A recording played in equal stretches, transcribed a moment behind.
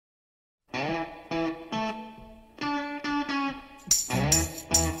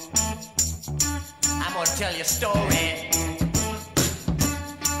tell you a story.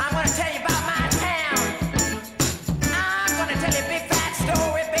 I'm gonna tell you about my town. I'm gonna tell you a big fat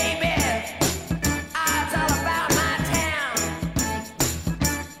story, baby. It's all about my town.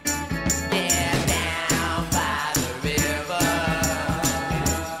 Yeah, down by the river,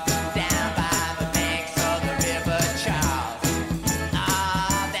 down by the banks of the River Charles.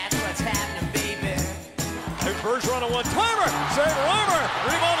 That's what's happening, baby. Here's Bergeron, a one-timer. Save Romer.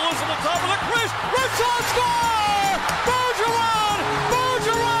 Rebound loose on the top of the crease. Richard score! Bergeron!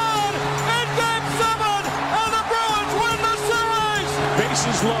 Bergeron! In Game 7, and the Bruins win the series!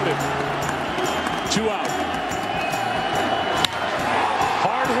 Bases loaded. 2 out.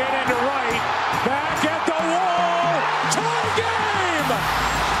 Hard hit into right. Back at the wall. Tie game!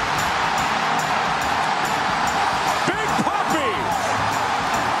 Big Poppy!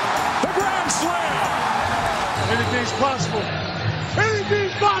 The grand slam! Anything's possible.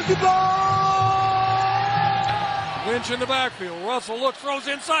 Anything's possible! Lynch in the backfield. Russell looks, throws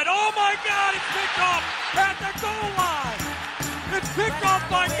inside. Oh my God! It's picked off at the goal line. It's picked off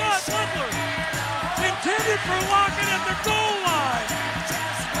by Gus Littler. Intended for Lockett at the goal line.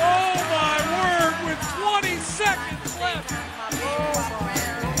 Oh my word! With 20 seconds left. Oh my.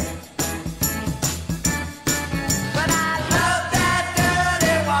 But I love that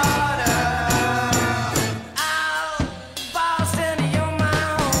dirty water. Oh, Boston, you're my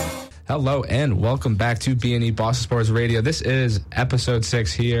home. Hello and welcome back to B&E Boston Sports Radio. This is episode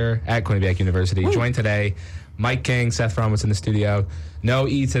 6 here at Quinnipiac University. Woo. Joined today, Mike King, Seth Fromwitz in the studio. No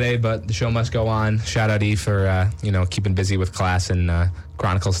E today, but the show must go on. Shout out E for keeping busy with class and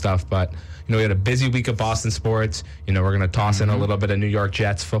Chronicle stuff. But we had a busy week of Boston sports. We're going to toss in a little bit of New York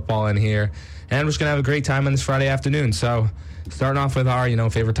Jets football in here, and we're just going to have a great time on this Friday afternoon. So, starting off with our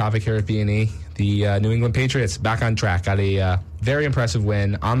favorite topic here at B&E, the New England Patriots back on track. Got a very impressive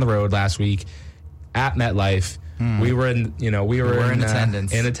win on the road last week at MetLife. We were in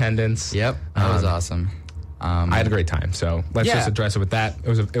attendance. In attendance. Yep, that was awesome. I had a great time, so let's just address it with that.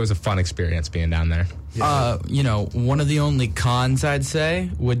 It was a fun experience being down there. One of the only cons I'd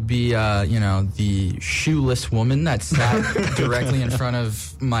say would be, the shoeless woman that sat directly in front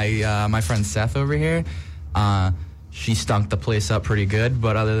of my friend Seth over here. She stunk the place up pretty good,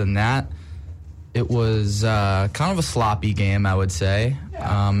 but other than that, it was kind of a sloppy game, I would say.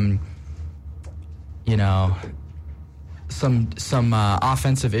 Some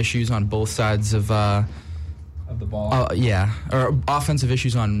offensive issues on both sides of the ball. Or offensive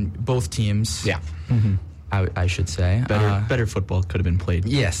issues on both teams. Yeah. Mm-hmm. I should say. Better football could have been played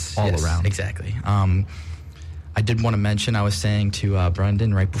all around. Exactly. I did want to mention, I was saying to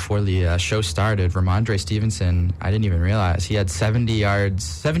Brendan right before the show started, Ramondre Stevenson, I didn't even realize, he had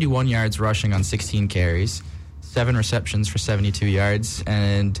 71 yards rushing on 16 carries, 7 receptions for 72 yards,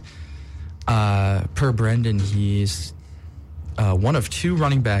 and per Brendan, he's one of 2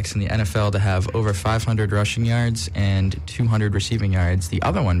 running backs in the NFL to have over 500 rushing yards and 200 receiving yards, the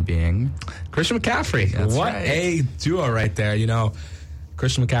other one being Christian McCaffrey. That's what right. a duo right there.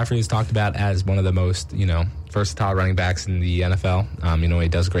 Christian McCaffrey is talked about as one of the most, versatile running backs in the NFL. He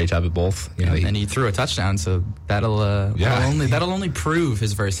does a great job at both. And he threw a touchdown, so that'll only prove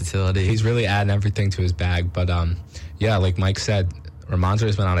his versatility. He's really adding everything to his bag. But like Mike said,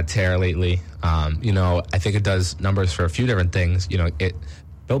 Ramondre's been on a tear lately. I think it does numbers for a few different things.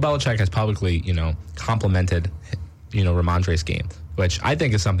 Bill Belichick has publicly, complimented, Ramondre's game, which I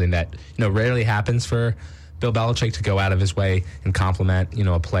think is something that, rarely happens for Bill Belichick to go out of his way and compliment,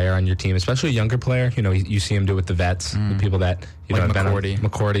 a player on your team, especially a younger player. You see him do it with the vets, the people that, like have McCourty.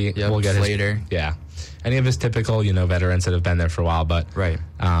 McCourty. Yep, will get Slater. Any of his typical, veterans that have been there for a while. But right.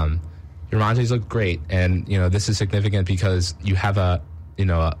 Ramondre's looked great, and this is significant because you have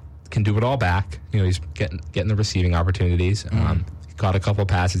can do it all back. He's getting the receiving opportunities. He caught a couple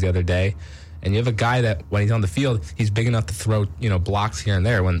passes the other day, and you have a guy that when he's on the field, he's big enough to throw blocks here and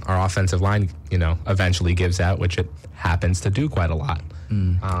there when our offensive line eventually gives out, which it happens to do quite a lot.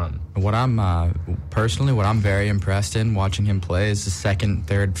 What I'm very impressed in watching him play is the second,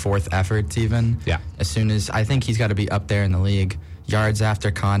 third, fourth efforts even. Yeah. As soon as I think he's got to be up there in the league. Yards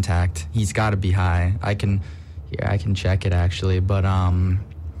after contact, he's got to be high. I can check it actually, but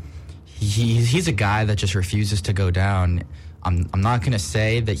he's a guy that just refuses to go down. I'm not going to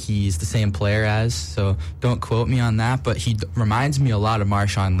say that he's the same player as, so don't quote me on that, but he reminds me a lot of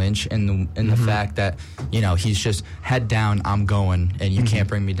Marshawn Lynch in the fact that, he's just head down, I'm going, and you can't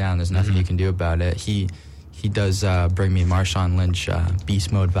bring me down. There's nothing you can do about it. He does bring me Marshawn Lynch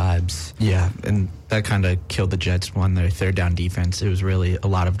beast mode vibes. Yeah, and that kind of killed the Jets on their third down defense. It was really a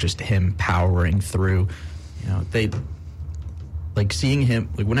lot of just him powering through. like seeing him,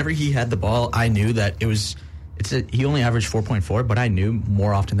 like whenever he had the ball, I knew that he only averaged 4.4, but I knew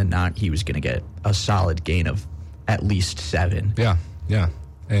more often than not he was going to get a solid gain of at least 7. Yeah.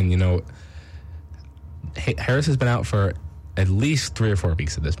 And, Harris has been out for at least 3 or 4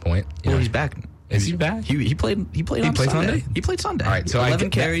 weeks at this point. Well, he's back. Is he back? He played on played Sunday. Sunday? He played Sunday. All right, so 11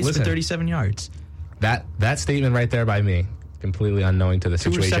 carries listen, for 37 yards. That statement right there by me, completely unknowing to the 2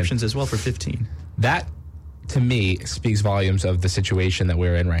 situation. receptions as well for 15. That, to me, speaks volumes of the situation that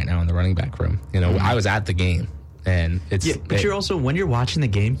we're in right now in the running back room. I was at the game, and it's... Yeah, but you're also, when you're watching the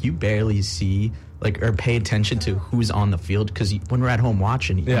game, you barely see, or pay attention to who's on the field, because when we're at home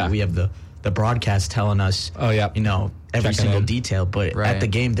watching, we have the broadcast telling us, every Checking single in. detail, but Right. at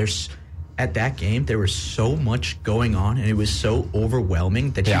that game, there was so much going on, and it was so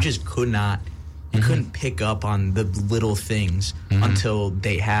overwhelming that you just could not... You couldn't pick up on the little things until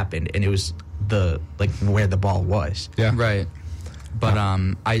they happened, and it was where the ball was. Yeah. Right. But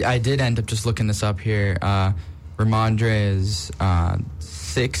I did end up just looking this up here. Ramondre is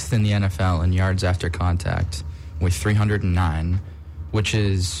 6th in the NFL in yards after contact with 309, which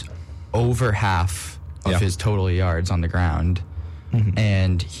is over half of his total yards on the ground.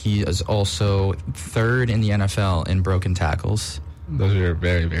 And he is also 3rd in the NFL in broken tackles. Those are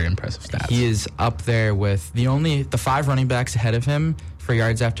very, very impressive stats. He is up there with the 5 running backs ahead of him for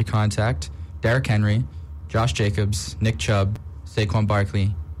yards after contact: Derrick Henry, Josh Jacobs, Nick Chubb, Saquon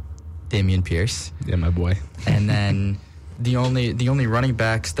Barkley, Dameon Pierce. Yeah, my boy. And then the only running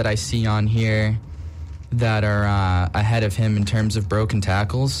backs that I see on here that are ahead of him in terms of broken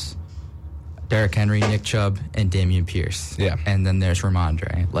tackles: Derrick Henry, Nick Chubb, and Dameon Pierce. Yeah. And then there's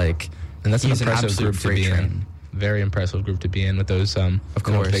Ramondre. And that's an he's impressive absolute group to freight be train. in. Very impressive group to be in with those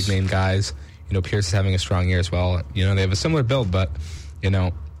course. big name guys. Pierce is having a strong year as well. They have a similar build, but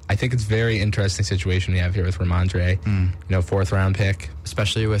I think it's a very interesting situation we have here with Ramondre. 4th round pick,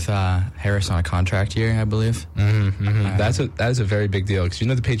 Especially with Harris on a contract year, I believe. That is a very big deal, because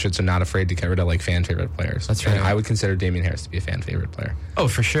the Patriots are not afraid to get rid of fan favorite players. That's right. And I would consider Dameon Harris to be a fan favorite player. Oh,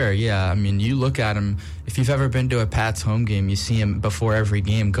 for sure, yeah. I mean, you look at him. If you've ever been to a Pats home game, you see him before every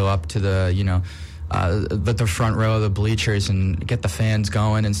game go up to the front row of the bleachers and get the fans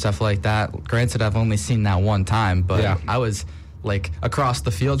going and stuff like that. Granted, I've only seen that one time, but I was across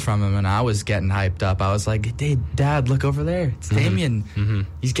the field from him, and I was getting hyped up. I was like, "Hey, Dad, look over there! It's Dameon.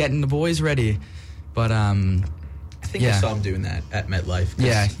 He's getting the boys ready." But I think I saw him doing that at MetLife.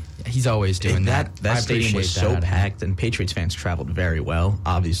 Yeah, he's always doing that. That I stadium was appreciate so that. packed, and Patriots fans traveled very well,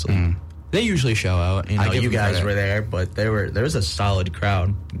 obviously. They usually show out. You guys were there, but there was a solid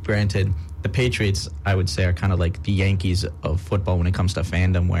crowd. Granted, the Patriots, I would say, are kind of like the Yankees of football when it comes to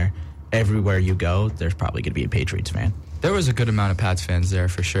fandom, where everywhere you go, there's probably going to be a Patriots fan. There was a good amount of Pats fans there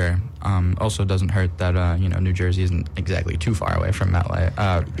for sure. Also, doesn't hurt that New Jersey isn't exactly too far away from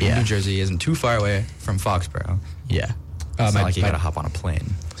MetLife. New Jersey isn't too far away from Foxborough. Yeah, It's not like you got to hop on a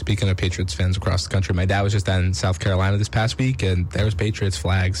plane. Speaking of Patriots fans across the country, my dad was just down in South Carolina this past week, and there was Patriots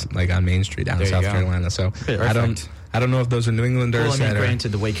flags on Main Street down in There you South go. Carolina. So Perfect. I don't know if those are New Englanders. well, I mean, that are-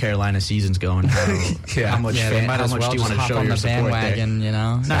 granted, the way Carolina season's going, how much They might how as much well do you just want to hop show on your the support bandwagon, there?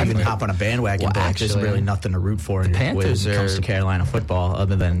 Not Not even even hop on a bandwagon, Well, but there's actually, really nothing to root for when Panthers it comes are- to Carolina football,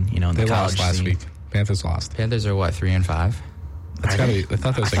 other than in the They college lost last scene. week. Panthers lost. Panthers are 3-5. That's gotta be. I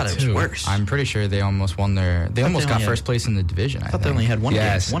thought that was I thought it was 2. worse. I'm pretty sure they almost won They almost got only first had- place in the division. I I thought they think. only had one.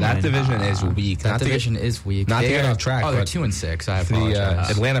 Yes, one that win. division is weak. That Not to get- division is weak. not to They get are- off track, Oh, they're but 2-6. I the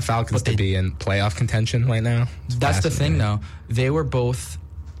apologize. Atlanta Falcons to be in playoff contention right now. It's That's the thing, fascinating. though. They were both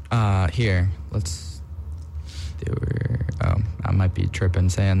here. They were. Oh, I might be tripping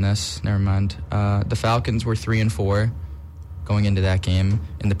saying this. Never mind. The Falcons were 3-4 going into that game,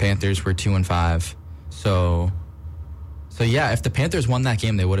 and the Panthers were 2-5. So yeah, if the Panthers won that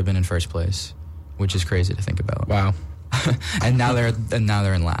game, they would have been in first place, which is crazy to think about. Wow. and now they're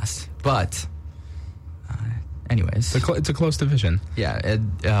in last. But anyways, It's a close division. yeah,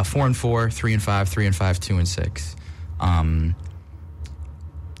 4-4, 3-5, 3-5, 2-6.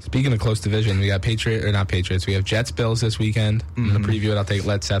 Speaking of close division, we got not Patriots. We have Jets Bills this weekend. I'm going to preview it.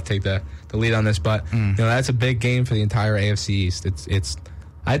 Let Seth take the lead on this, but that's a big game for the entire AFC East. It's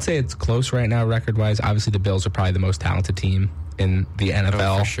I'd say it's close right now record wise. Obviously, the Bills are probably the most talented team in the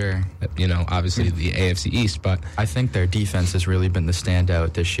NFL. Oh, for sure. Obviously the AFC East, but I think their defense has really been the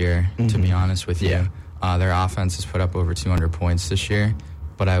standout this year, to be honest with you. Yeah. Their offense has put up over 200 points this year,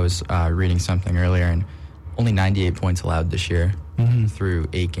 but I was reading something earlier, and only 98 points allowed this year through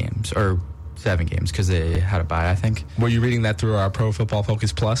 8 games, or 7 games because they had a bye, I think. Were you reading that through our Pro Football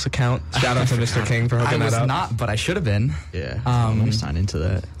Focus Plus account? Shout out to Mr. King for hooking I was that up. not, but I should have been. Yeah. Let me sign into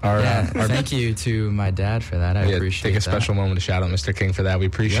that. Our Thank you to my dad for that. I appreciate take a that. special moment to shout out Mr. King for that. We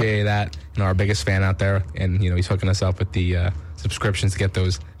appreciate that. Our biggest fan out there, and he's hooking us up with the subscriptions to get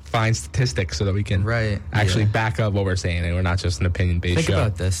those fine statistics so that we can actually back up what we're saying, and we're not just an opinion-based show. Think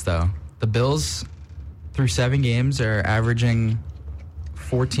about this, though. The Bills, through 7 games, are averaging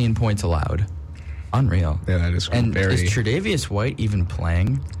 14 points allowed. Unreal. Yeah, that is and very... is Tre'Davious White even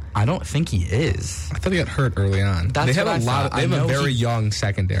playing? I don't think he is. I thought he got hurt early on. They have They have a very young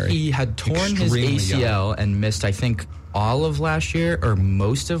secondary. He had torn his ACL and missed, I think, all of last year or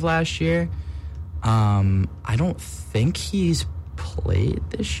most of last year. I don't think he's played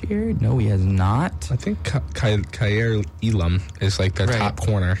this year. No, he has not. I think Kaiir Elam is like their top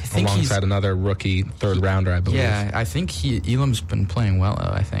corner alongside another rookie 3rd rounder, I believe. Yeah, I think Elam's been playing well,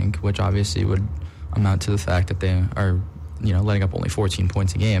 I think, which obviously would amount to the fact that they are, letting up only 14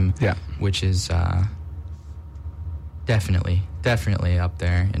 points a game. Yeah. Which is definitely up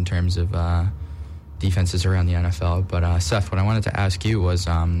there in terms of defenses around the NFL. But Seth, what I wanted to ask you was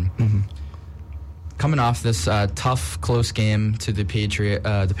coming off this tough, close game to the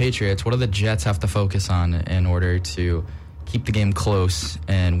Patriots, what do the Jets have to focus on in order to keep the game close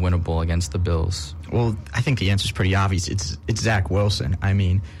and winnable against the Bills? Well, I think the answer is pretty obvious. It's Zach Wilson. I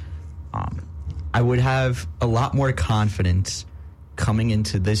mean, I would have a lot more confidence coming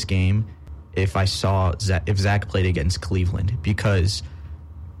into this game if Zach played against Cleveland, because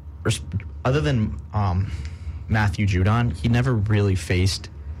other than Matthew Judon, he never really faced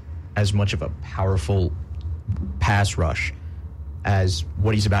as much of a powerful pass rush as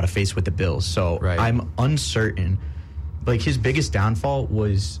what he's about to face with the Bills. So I'm uncertain. Like, his biggest downfall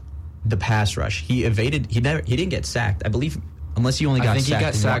was the pass rush. He didn't get sacked, I believe, unless he only got sacked once. I think he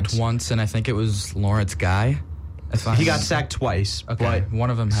got sacked once, and I think it was Lawrence Guy. He got sacked twice. Okay, but one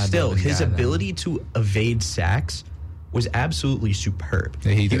of them had still, his ability to evade sacks was absolutely superb.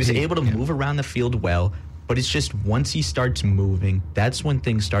 Yeah, he was able to move around the field well, but it's just once he starts moving, that's when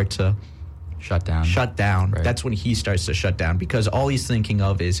things start to shut down. Right. That's when he starts to shut down, because all he's thinking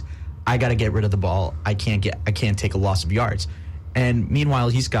of is, I got to get rid of the ball. I can't take a loss of yards. And meanwhile,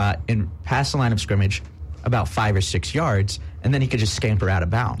 he's got past the line of scrimmage about 5 or 6 yards, and then he could just scamper out of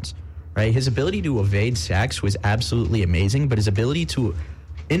bounds. Right? His ability to evade sacks was absolutely amazing, but his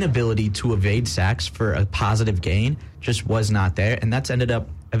inability to evade sacks for a positive gain just was not there, and that's ended up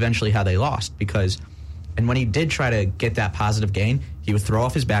eventually how they lost, because when he did try to get that positive gain, he would throw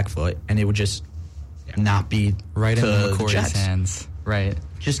off his back foot, and it would just not be right to into McCourty's Jets. hands. Right.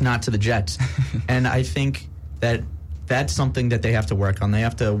 Just not to the Jets. And I think that that's something that they have to work on. They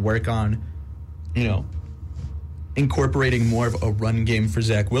have to work on, incorporating more of a run game for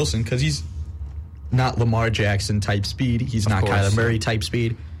Zach Wilson, because he's not Lamar Jackson type speed. He's not Kyler Murray type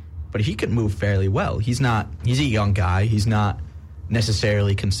speed, but he can move fairly well. He's a young guy. He's not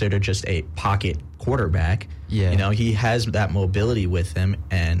necessarily considered just a pocket quarterback. Yeah. He has that mobility with him,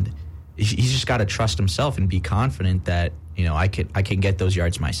 and he's just got to trust himself and be confident that, I can get those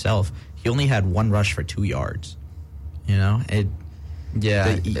yards myself. He only had 1 rush for 2 yards. You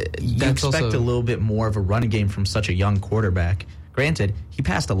expect a little bit more of a run game from such a young quarterback. Granted, he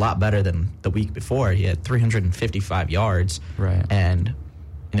passed a lot better than the week before. He had 355 yards. Right. And,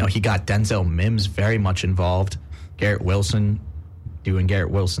 he got Denzel Mims very much involved. Garrett Wilson doing Garrett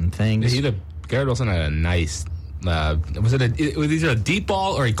Wilson things. Garrett Wilson had a nice... was it either a deep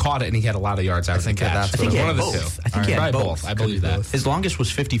ball or he caught it and he had a lot of yards out of the catch? I think he had both. I think he had both. I believe that. His longest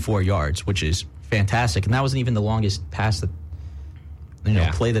was 54 yards, which is fantastic, and that wasn't even the longest pass that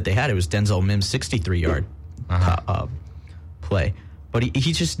play that they had. It was Denzel Mims' 63-yard play. But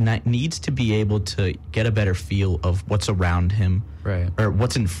he just needs to be able to get a better feel of what's around him, right, or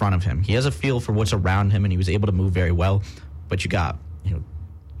what's in front of him. He has a feel for what's around him, and he was able to move very well. But you got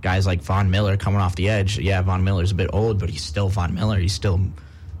guys like Von Miller coming off the edge. Yeah, Von Miller's a bit old, but he's still Von Miller. He's still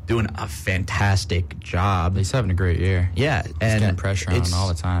doing a fantastic job. He's having a great year. Yeah. He's getting pressure on all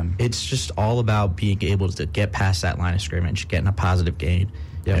the time. It's just all about being able to get past that line of scrimmage, getting a positive gain.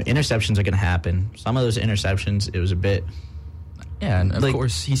 Yep. Interceptions are going to happen. Some of those interceptions, it was a bit... Yeah, and of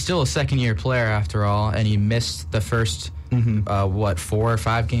course, he's still a second-year player after all, and he missed the first, 4 or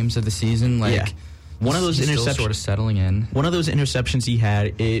 5 games of the season. One of those he's interceptions, still sort of settling in. One of those interceptions he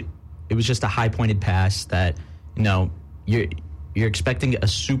had, it was just a high-pointed pass that, you're expecting a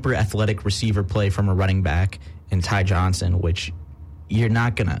super athletic receiver play from a running back in Ty Johnson, which you're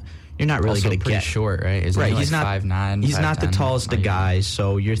not really going to get. Short, right? He's not 5'9". He's not the tallest of guys,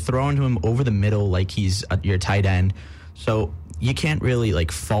 so you're throwing him over the middle like he's your tight end. So you can't really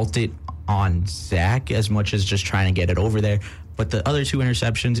fault it on Zach as much as just trying to get it over there. But the other 2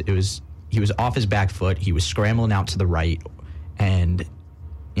 interceptions, he was off his back foot. He was scrambling out to the right. And,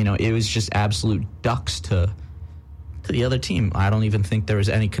 it was just absolute ducks to the other team. I don't even think there was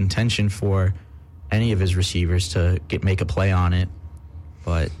any contention for any of his receivers to make a play on it.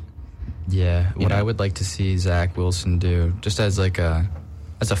 But yeah, what I would like to see Zach Wilson do, just as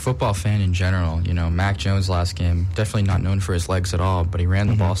a football fan in general, Mac Jones last game, definitely not known for his legs at all, but he ran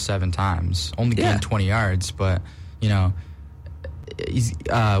the ball 7 times, only gained 20 yards. But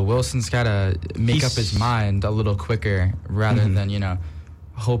Wilson's got to make up his mind a little quicker rather than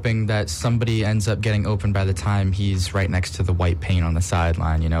hoping that somebody ends up getting open by the time he's right next to the white paint on the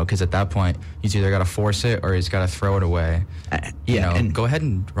sideline, because at that point he's either got to force it or he's got to throw it away. And go ahead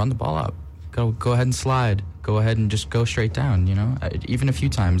and run the ball up. Go ahead and slide. Go ahead and just go straight down, even a few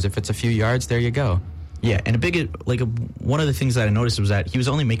times. If it's a few yards, there you go. Yeah, and one of the things that I noticed was that he was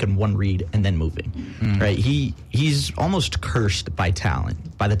only making one read and then moving, right? He's almost cursed by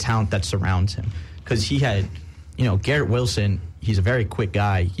the talent that surrounds him, because he had, Garrett Wilson. He's a very quick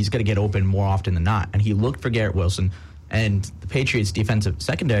guy. He's going to get open more often than not, and he looked for Garrett Wilson. And the Patriots' defensive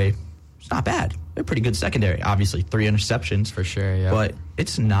secondary, it's not bad. They're a pretty good secondary. Obviously, 3 interceptions for sure. Yeah, but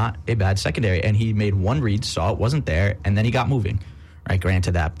it's not a bad secondary. And he made one read, saw it wasn't there, and then he got moving. Right,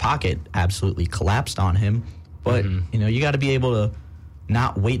 granted, that pocket absolutely collapsed on him, but you got to be able to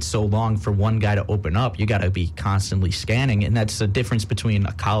not wait so long for one guy to open up. You got to be constantly scanning, and that's the difference between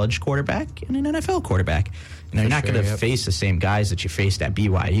a college quarterback and an NFL quarterback. You're not going to face the same guys that you faced at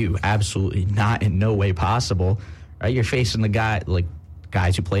BYU. Absolutely not, in no way possible. Right, you're facing guys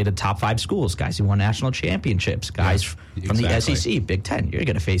who played at top 5 schools, guys who won national championships, guys from the SEC, Big Ten. You're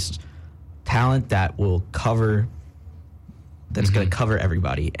going to face talent that will cover. That's going to cover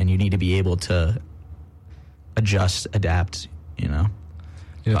everybody, and you need to be able to adjust, adapt,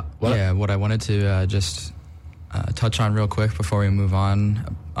 what I wanted to just touch on real quick before we move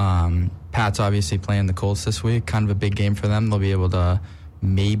on. Pat's obviously playing the Colts this week, kind of a big game for them. They'll be able to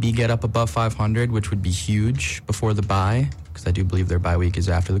maybe get up above 500, which would be huge before the bye, because I do believe their bye week is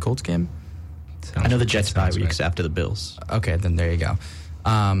after the Colts game. I know the Jets' bye week's after the Bills. Okay, then there you go.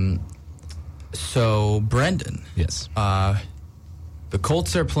 So, Brendan. Yes. The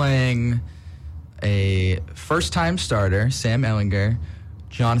Colts are playing a first-time starter, Sam Ehlinger.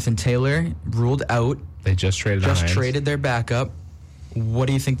 Jonathan Taylor ruled out. They just traded their backup. What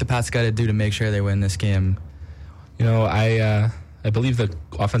do you think the Pats got to do to make sure they win this game? I believe the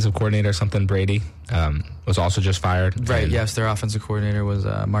offensive coordinator, something Brady, was also just fired. Right, yes, their offensive coordinator was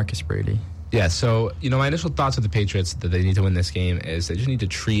Marcus Brady. Yeah, so, my initial thoughts of the Patriots that they need to win this game is they just need to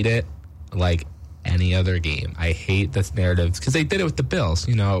treat it like any other game. I hate this narrative because they did it with the Bills.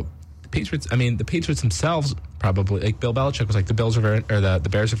 The Patriots themselves probably, like Bill Belichick was like, the Bears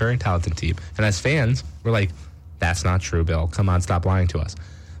are a very talented team. And as fans, we're like, that's not true, Bill. Come on, stop lying to us.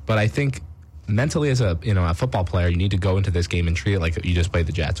 But I think mentally as a football player, you need to go into this game and treat it like you just played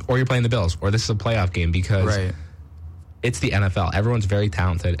the Jets, or you're playing the Bills, or this is a playoff game, because it's the NFL. Everyone's very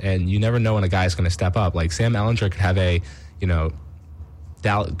talented, and you never know when a guy's going to step up. Like Sam Ehlinger could have a,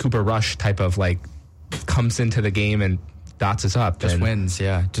 Cooper Rush type of comes into the game and dots us up. Just wins,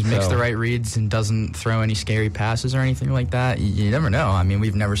 yeah. Just makes the right reads and doesn't throw any scary passes or anything like that. You never know. I mean,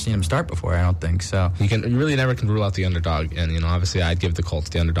 we've never seen him start before, I don't think. So you really never can rule out the underdog. And, obviously I'd give the Colts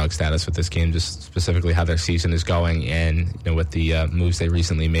the underdog status with this game, just specifically how their season is going and, with the moves they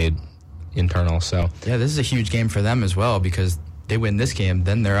recently made internal. So yeah, this is a huge game for them as well, because they win this game,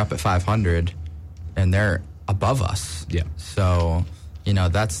 then they're up at 500 and they're above us. Yeah. So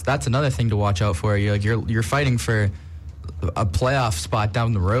that's another thing to watch out for. You're fighting for a playoff spot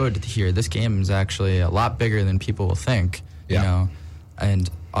down the road here. This game is actually a lot bigger than people will think. And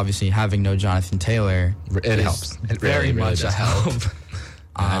obviously having no Jonathan Taylor, it helps. It very really much a help.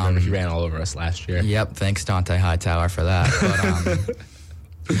 I remember he ran all over us last year. Yep, thanks Dante Hightower for that.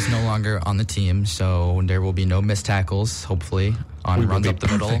 But he's no longer on the team, so there will be no missed tackles, hopefully, on runs up the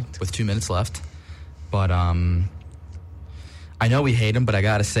middle with 2 minutes left. But I know we hate him, but I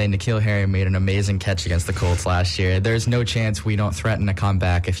got to say, N'Keal Harry made an amazing catch against the Colts last year. There's no chance we don't threaten a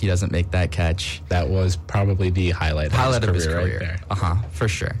comeback if he doesn't make that catch. That was probably the highlight of his career. Right, for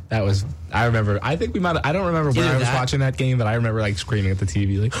sure. That was, I remember, I think we might have, I don't remember where I was watching that game, but I remember screaming at the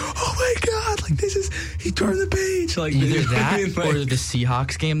TV, oh my God, he turned the page. Either that or the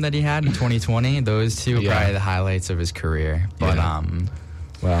Seahawks game that he had in 2020. Those two are probably the highlights of his career. But,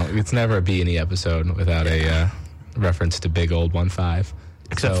 well, it's never a B&E episode without a reference to big old 1-5.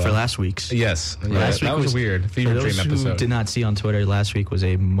 Except for last week's. Yes. That was a weird fever dream episode. For those who did not see on Twitter, last week was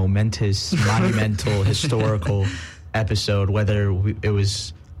a momentous, monumental, historical episode, whether it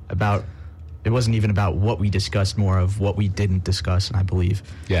was about it wasn't even about what we discussed, more of what we didn't discuss. And I believe,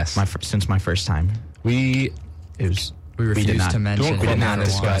 Yes. since my first time, We it was We refuse did not- to mention. don't quote me on number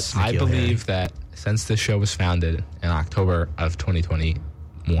this, one. but I Nikhil believe that since this show was founded in October of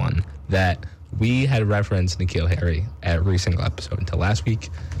 2021, that we had referenced Nikhil Harry every single episode until last week,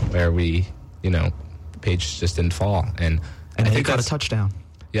 where we, the page just didn't fall. And I he think got a that's, touchdown.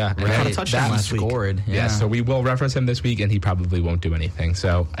 yeah, and Right. that- touchdown That last week. scored. yeah, so we will reference him this week, and he probably won't do anything.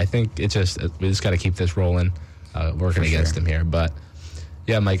 So I think we just got to keep this rolling, working against him here. But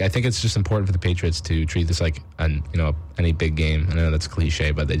yeah, Mike, I think it's just important for the Patriots to treat this like any big game. I know that's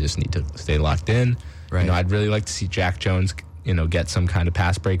cliche, but they just need to stay locked in. Right. I'd really like to see Jack Jones, get some kind of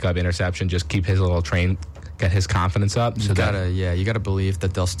pass breakup, interception, just keep his little train, get his confidence up. You gotta believe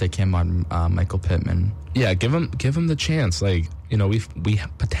that they'll stick him on Michael Pittman. Yeah, give him the chance. Like, we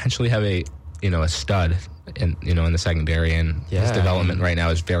potentially have a stud in the secondary, and his Yeah, development right now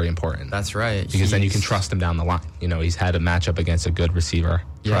is very important. That's right. Because then you can trust him down the line. He's had a matchup against a good receiver.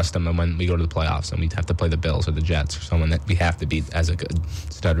 Yeah. Trust him, and when we go to the playoffs and we have to play the Bills or the Jets or someone that we have to beat as a good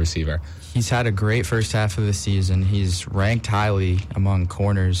stud receiver. He's had a great first half of the season. He's ranked highly among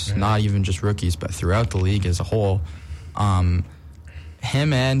corners, not even just rookies, but throughout the league as a whole.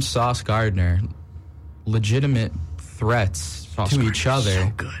 Him and Sauce Gardner, legitimate threats to each other.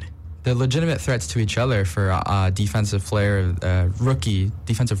 So good. They're legitimate threats to each other for defensive rookie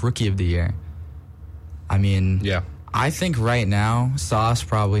of the year. I mean, Yeah. I think right now Sauce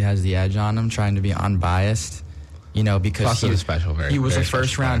probably has the edge on him, trying to be unbiased. Because Sauce is special, he was very a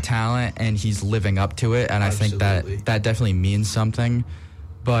first special round player. talent, and he's living up to it. And I think Absolutely. that definitely means something.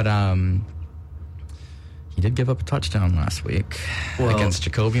 But he did give up a touchdown last week against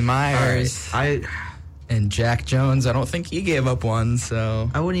Jacoby Myers. And Jack Jones, I don't think he gave up one. So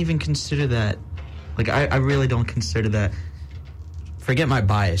I wouldn't even consider that. Like, I really don't consider that. Forget my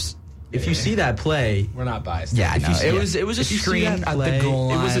bias. If you see that play, We're not biased. yeah, if no, you see, it was a if you see screen that at play, the goal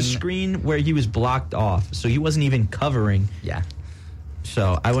line. It was a screen where he was blocked off, so he wasn't even covering. Yeah,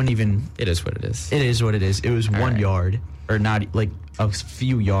 So I wouldn't even. it is what it is. It is what it is. It was 1 right. yard, or not like a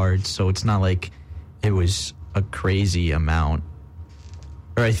few yards. So it's not like it was a crazy amount.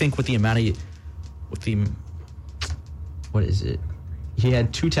 Or I think with the what is it? He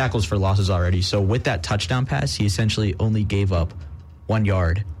had 2 tackles for losses already. So with that touchdown pass, he essentially only gave up 1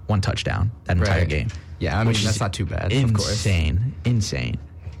 yard, 1 touchdown that entire Right. game. Yeah, I mean, Which that's is not too bad, of course. Insane.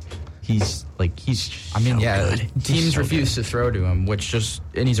 He's. I mean, so yeah, good. He's teams so refuse good. to throw to him,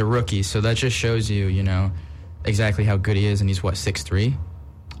 and he's a rookie, so that just shows you, exactly how good he is. And he's 6'3",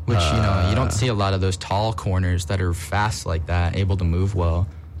 which you don't see a lot of those tall corners that are fast like that, able to move well.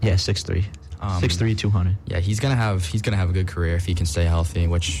 Yeah, 6'3". 6'3", 200. Yeah, he's gonna have a good career if he can stay healthy,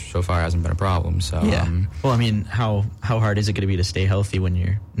 which so far hasn't been a problem. So Yeah. Well, I mean, how hard is it going to be to stay healthy when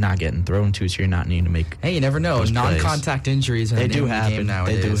you're not getting thrown to, so you're not needing to make. hey, you never know. Those plays. Non-contact injuries They in do the happen. game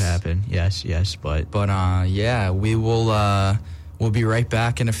nowadays. They do happen. Yes, but But yeah, we will. We'll be right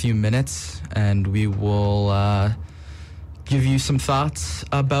back in a few minutes, and we will give you some thoughts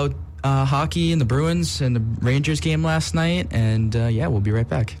about hockey and the Bruins and the Rangers game last night. And yeah, we'll be right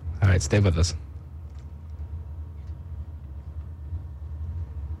back. All right, stay with us.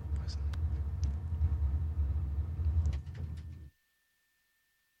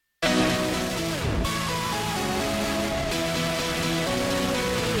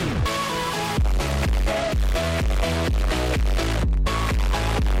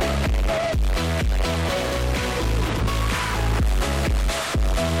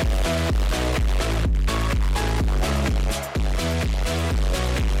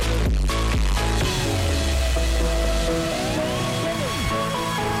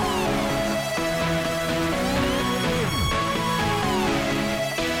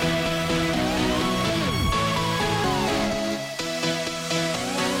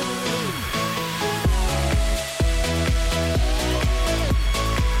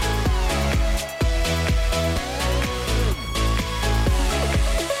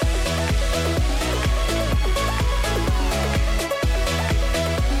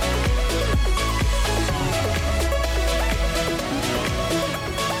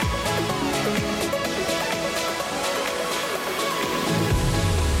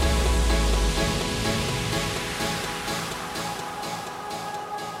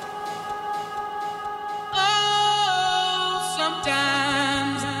 Oh,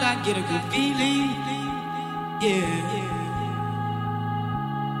 sometimes I get a good feeling, yeah.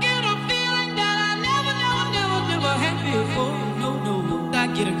 Get a feeling that I never had before. No, I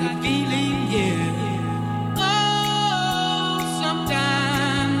get a good feeling, yeah. Oh,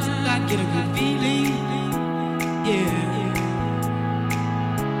 sometimes I get a good feeling, yeah.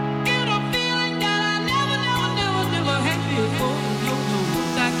 Get a feeling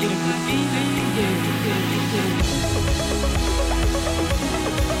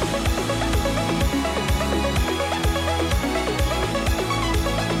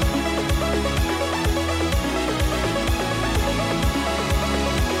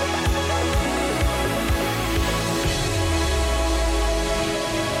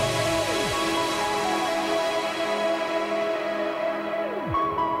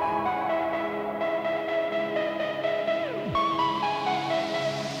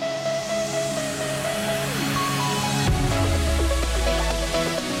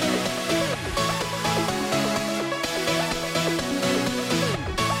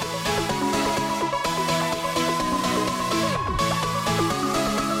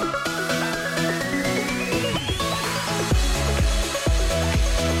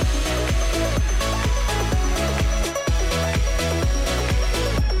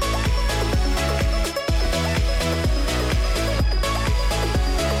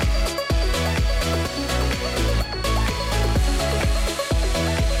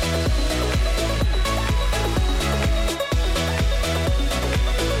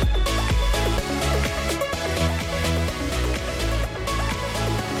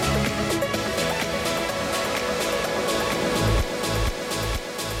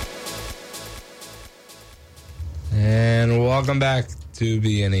Welcome back to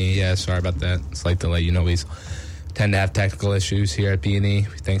B&E. Yeah, sorry about that slight delay. You know, we tend to have technical issues here at B&E.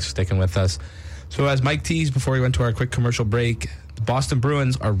 Thanks for sticking with us. So as Mike teased before we went to our quick commercial break, the Boston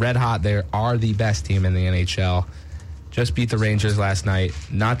Bruins are red hot. They are the best team in the NHL. Just beat the Rangers last night.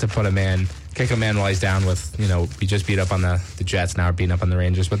 Not to kick a man while he's down with, we just beat up on the Jets, now we're beating up on the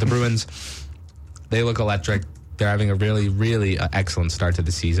Rangers. But the Bruins, they look electric. They're having a really, really excellent start to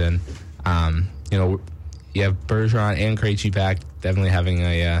the season. You have Bergeron and Krejci back, definitely having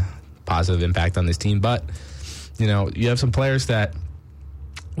a positive impact on this team. But, you have some players that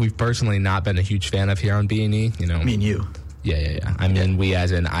we've personally not been a huge fan of here on B&E. I mean, you. Yeah. I mean, we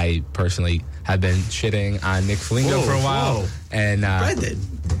as in I personally have been shitting on Nick Foligno for a while. And Brendan.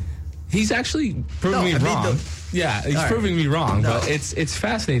 He's actually proving me wrong. He's proving me wrong. No. But it's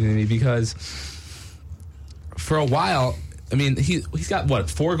fascinating to me because for a while, I mean, he's got,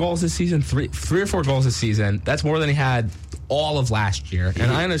 4 goals this season? Three or 4 goals this season. That's more than he had all of last year.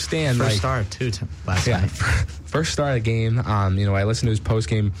 And I understand. First star, too, last night. First star of the game. I listened to his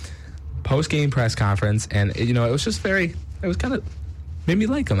post-game press conference, and, it was just it was kind of made me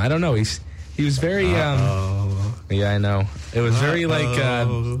like him. I don't know. He was very, yeah, I know. It was very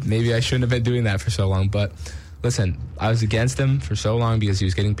maybe I shouldn't have been doing that for so long. But listen, I was against him for so long because he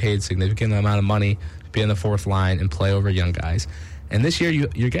was getting paid a significant amount of money to be in the fourth line and play over young guys. And this year,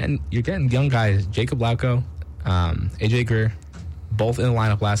 you're getting young guys. Jacob Lauko, AJ Greer, both in the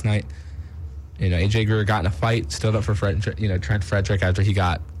lineup last night. AJ Greer got in a fight, stood up for Trent Frederick after he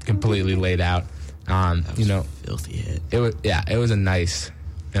got completely laid out. Filthy hit. It was a nice,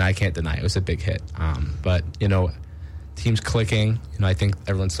 and I can't deny it was a big hit. But team's clicking. I think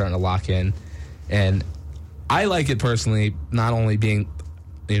everyone's starting to lock in, and I like it personally. Not only being,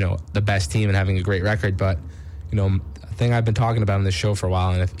 the best team and having a great record, but a thing I've been talking about on this show for a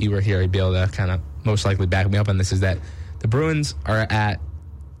while, and if you were here, he'd be able to kind of most likely back me up on this, is that the Bruins are at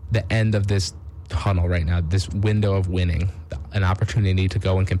the end of this tunnel right now, this window of winning, an opportunity to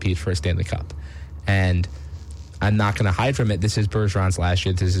go and compete for a Stanley Cup. And I'm not going to hide from it. This is Bergeron's last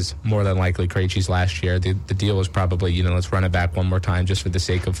year. This is more than likely Krejci's last year. The deal was probably, let's run it back one more time just for the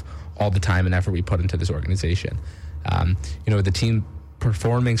sake of all the time and effort we put into this organization. With the team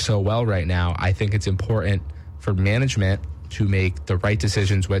performing so well right now, I think it's important for management to make the right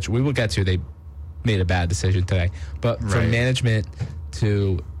decisions, which we will get to. They made a bad decision today. But for management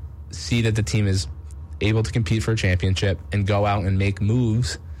to see that the team is able to compete for a championship and go out and make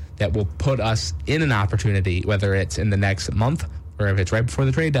moves that will put us in an opportunity, whether it's in the next month or if it's right before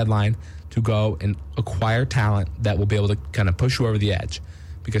the trade deadline, to go and acquire talent that will be able to kind of push you over the edge.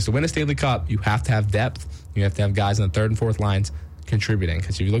 Because to win a Stanley Cup, you have to have depth. You have to have guys on the third and fourth lines contributing.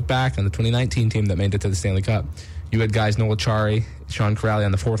 Because if you look back on the 2019 team that made it to the Stanley Cup, you had guys Noel Acciari, Sean Corrali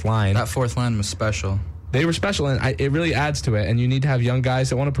on the fourth line. That fourth line was special. They were special, and it really adds to it. And you need to have young guys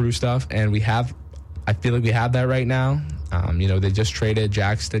that want to prove stuff, and I feel like we have that right now. They just traded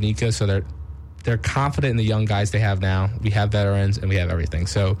Jack Stanika, so they're confident in the young guys they have now. We have veterans, and we have everything.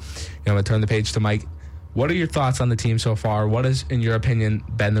 So, I'm going to turn the page to Mike. What are your thoughts on the team so far? What has, in your opinion,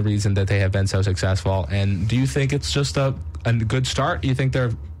 been the reason that they have been so successful? And do you think it's just a good start? Do you think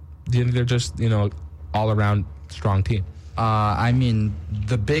they're just all around strong team? I mean,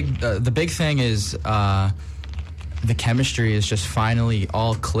 the big thing is the chemistry is just finally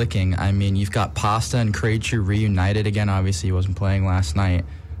all clicking. I mean, you've got Pasta and Krejci reunited again. Obviously, he wasn't playing last night,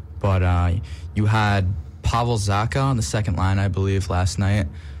 but you had Pavel Zacha on the second line, I believe, last night.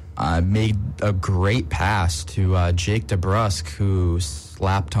 Made a great pass to Jake DeBrusk, who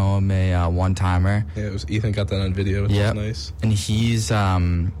slapped home a one-timer. Yeah, it was Ethan got that on video, which was nice. And he's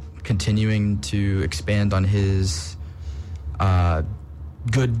continuing to expand on his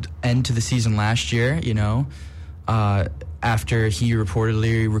good end to the season last year, After he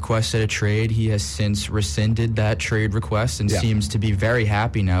reportedly requested a trade, he has since rescinded that trade request and seems to be very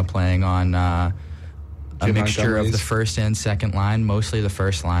happy now playing on a mixture of the first and second line, mostly the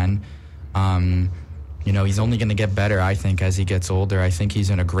first line. He's only going to get better, I think, as he gets older. I think he's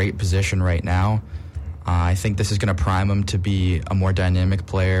in a great position right now. I think this is going to prime him to be a more dynamic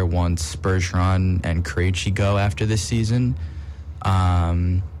player once Bergeron and Krejci go after this season.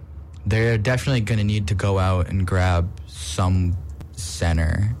 They're definitely going to need to go out and grab some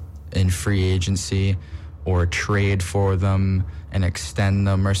center in free agency or trade for them and extend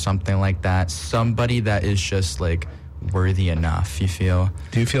them or something like that. Somebody that is just worthy enough, you feel?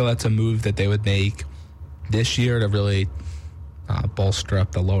 Do you feel that's a move that they would make this year to really bolster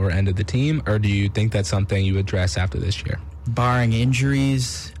up the lower end of the team, or do you think that's something you address after this year? barring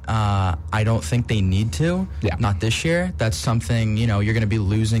injuries, I don't think they need to. Yeah. Not this year. That's something, you're going to be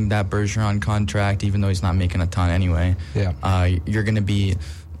losing that Bergeron contract, even though he's not making a ton anyway. Yeah. You're going to be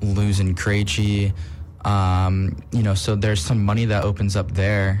losing Krejci. So there's some money that opens up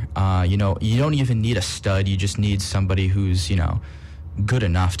there. You don't even need a stud. You just need somebody who's, good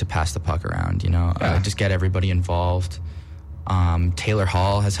enough to pass the puck around, just get everybody involved. Taylor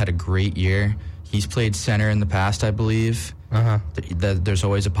Hall has had a great year. He's played center in the past, I believe. There's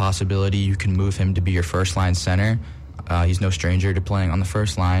always a possibility you can move him to be your first-line center. He's no stranger to playing on the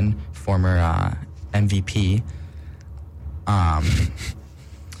first line, former MVP.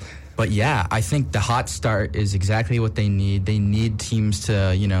 But yeah, I think the hot start is exactly what they need. They need teams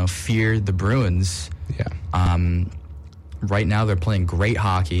to, fear the Bruins. Yeah. Right now they're playing great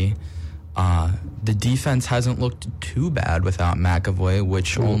hockey. The defense hasn't looked too bad without McAvoy,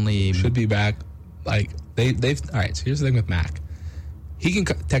 which only should be back. Like they've all right. So here's the thing with Mac. He can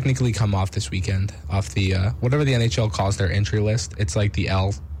technically come off this weekend off the whatever the NHL calls their entry list. It's like the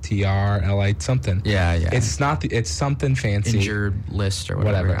LTR, LI something. Yeah. It's not. It's something fancy. Injured list or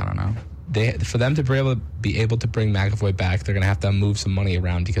whatever. I don't know. For them to be able to bring McAvoy back, they're going to have to move some money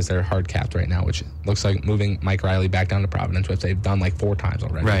around because they're hard capped right now, which looks like moving Mike Riley back down to Providence, which they've done like 4 times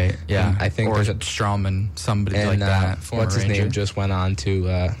already. Right. Yeah. And I think or Strawman, somebody like that. What's his name just went on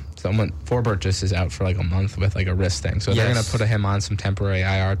to Forbert just is out for like a month with like a wrist thing, so they're going to put him on some temporary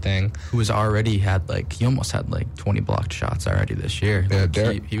IR thing. Who has already had he almost had 20 blocked shots already this year. Yeah,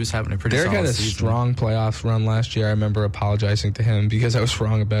 he was having a pretty solid Derek had a season. strong playoff run last year. I remember apologizing to him because I was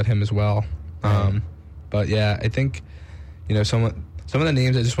wrong about him as well. Right. But yeah, I think some of the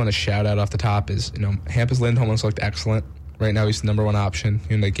names I just want to shout out off the top is Hampus Lindholm has looked excellent. Right now he's the number 1 option.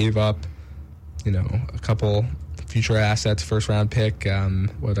 They gave up a couple future assets, first round pick,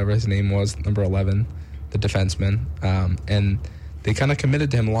 whatever his name was, number 11, the defenseman, and they kind of committed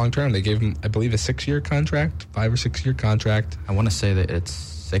to him long term. They gave him, I believe, a 6-year contract, 5 or 6 year contract. I want to say that it's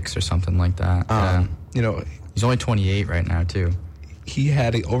 6 or something like that. He's only 28 right now too. He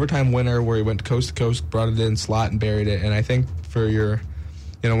had an overtime winner where he went coast to coast, brought it in, slot, and buried it. And I think for your,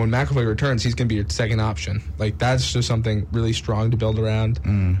 when McAvoy returns, he's going to be your second option. That's just something really strong to build around.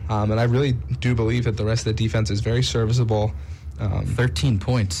 And I really do believe that the rest of the defense is very serviceable. 13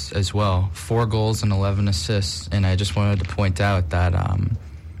 points as well, 4 goals and 11 assists. And I just wanted to point out that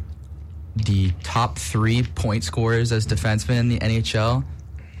the top 3 point scorers as defensemen in the NHL,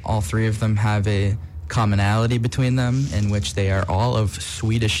 all 3 of them have a commonality between them in which they are all of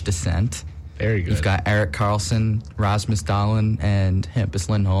Swedish descent. Very good. You've got Erik Karlsson, Rasmus Dahlin, and Hampus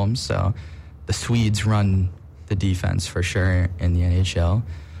Lindholm. So the Swedes run the defense for sure in the NHL.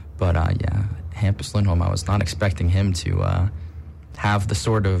 But Hampus Lindholm, I was not expecting him to have the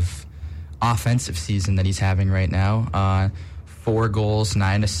sort of offensive season that he's having right now. 4 goals,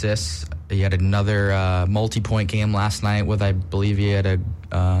 9 assists. He had another multi-point game last night with, I believe he had a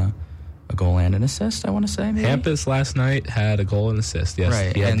goal and an assist, I want to say, maybe? Hampus last night had a goal and assist, yes.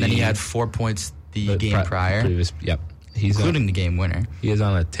 Right, and then he had 4 points the game prior. Yep. Including the game winner. He is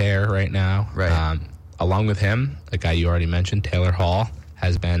on a tear right now. Right. Along with him, the guy you already mentioned, Taylor Hall,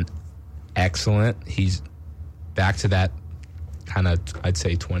 has been excellent. He's back to that kind of, I'd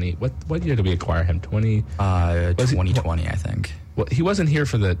say, 20. What year did we acquire him? 2020, I think. Well, he wasn't here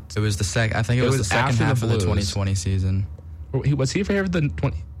for the... It was the second. I think it was the second half of the 2020 season. Was he here for the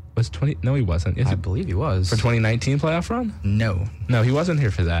 20... Was 20? No, he wasn't. I believe he was. For 2019 playoff run? No, he wasn't here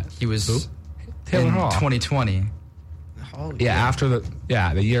for that. He was Who? Taylor in Hall. 2020. After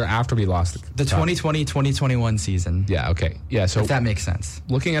the year after we lost The 2020-2021 season. Yeah, okay. Yeah, so if that makes sense.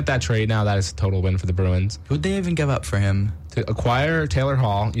 Looking at that trade now, that is a total win for the Bruins. Who'd they even give up for him? To acquire Taylor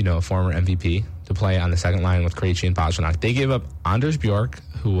Hall, a former MVP, to play on the second line with Krejci and Pastrnak. They gave up Anders Bjork,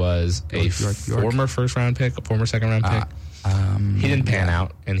 who was former first-round pick, a former second-round pick. He didn't pan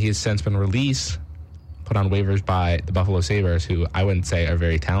out, and he has since been released, put on waivers by the Buffalo Sabres, who I wouldn't say are a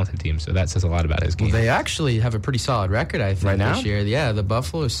very talented team, so that says a lot about his game. Well, they actually have a pretty solid record, I think, right now? this year. Yeah, the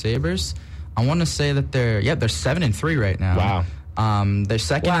Buffalo Sabres, I want to say that they're 7-3 right now. Wow. They're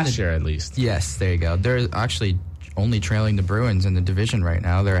second last year, at least. Yes, there you go. They're actually only trailing the Bruins in the division right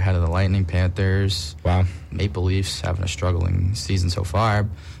now. They're ahead of the Lightning, Panthers. Wow. Maple Leafs having a struggling season so far,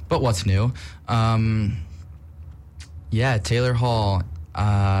 but what's new? Taylor Hall,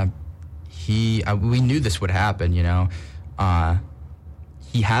 we knew this would happen, he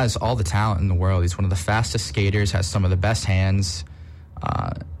has all the talent in the world. He's one of the fastest skaters, has some of the best hands.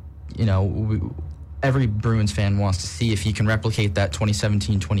 Every Bruins fan wants to see if he can replicate that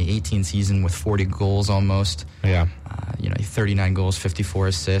 2017-2018 season with 40 goals almost. Yeah. 39 goals, 54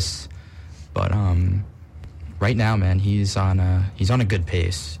 assists. But right now, man, he's on a good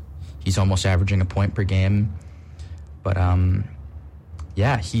pace. He's almost averaging a point per game. But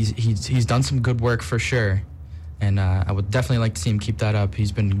yeah, he's done some good work for sure. And I would definitely like to see him keep that up.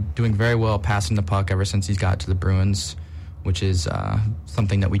 He's been doing very well passing the puck ever since he's got to the Bruins, which is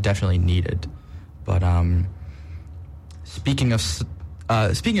something that we definitely needed. But speaking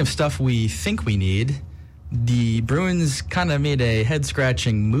of stuff we think we need, the Bruins kind of made a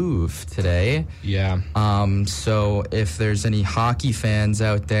head-scratching move today. Yeah. So if there's any hockey fans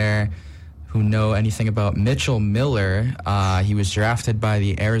out there who know anything about Mitchell Miller, he was drafted by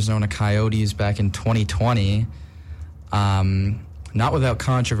the Arizona Coyotes back in 2020. Not without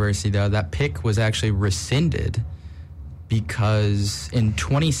controversy, though. That pick was actually rescinded because in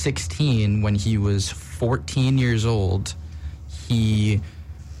 2016, when he was 14 years old, he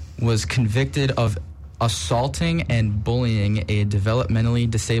was convicted of assaulting and bullying a developmentally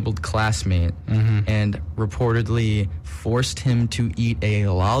disabled classmate and reportedly forced him to eat a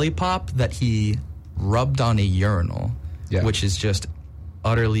lollipop that he rubbed on a urinal, which is just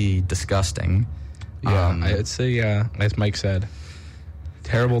utterly disgusting. Yeah, I'd say, as Mike said,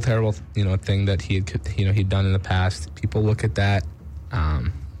 terrible, thing that he'd done in the past. People look at that,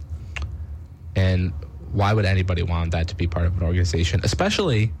 and why would anybody want that to be part of an organization,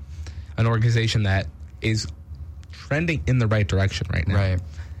 especially an organization that is trending in the right direction right now? Right.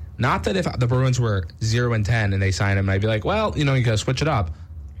 Not that if the Bruins were 0-10 and they signed him, I'd be like, well, you got to switch it up.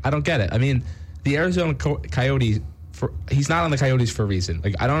 I don't get it. I mean, the Arizona Coyotes, he's not on the Coyotes for a reason.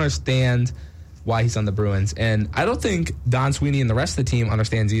 Like, I don't understand why he's on the Bruins. And I don't think Don Sweeney and the rest of the team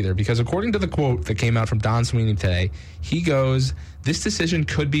understands either, because according to the quote that came out from Don Sweeney today, he goes, "This decision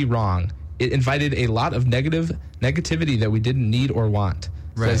could be wrong. It invited a lot of negativity that we didn't need or want."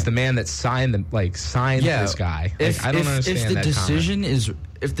 Right. Says the man that signed this guy. I don't understand if the that decision comment.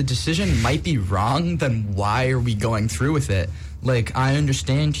 If the decision might be wrong, then why are we going through with it? Like, I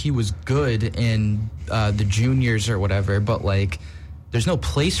understand he was good in the juniors or whatever, but like, there's no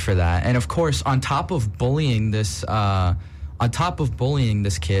place for that. And of course, on top of bullying this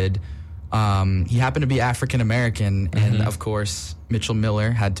kid, he happened to be African American, and of course, Mitchell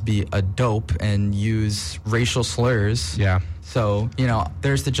Miller had to be a dope and use racial slurs. Yeah. So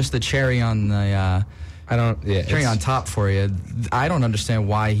there's just the cherry on the cherry on top for you. I don't understand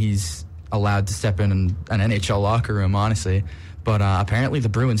why he's allowed to step in an NHL locker room, honestly. But apparently, the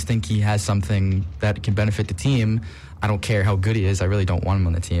Bruins think he has something that can benefit the team. I don't care how good he is. I really don't want him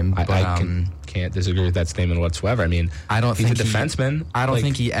on the team. But, I can't disagree with that statement whatsoever. I mean, he's a defenseman. I don't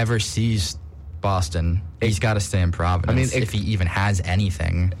think he ever sees Boston. He's got to stay in Providence. If he even has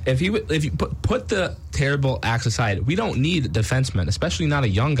anything. If you put the terrible acts aside, we don't need defensemen, especially not a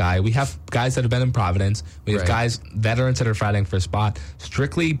young guy. We have guys that have been in Providence. We have veterans that are fighting for a spot.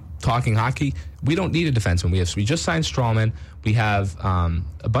 Strictly talking hockey, we don't need a defenseman. We just signed Strawman. We have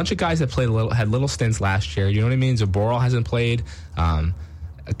a bunch of guys that had little stints last year. You know what I mean? Zaboral hasn't played.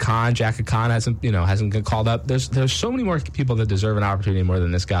 Jack Khan hasn't been called up. There's so many more people that deserve an opportunity more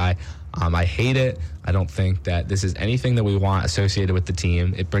than this guy. I hate it. I don't think that this is anything that we want associated with the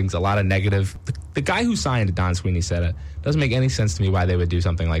team. It brings a lot of negative. The guy who signed it, Don Sweeney, said it. Doesn't make any sense to me why they would do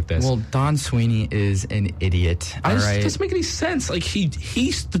something like this. Well, Don Sweeney is an idiot. It doesn't make any sense. Like,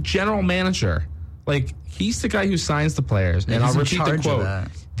 he's the general manager. Like, he's the guy who signs the players. And I'll repeat the quote.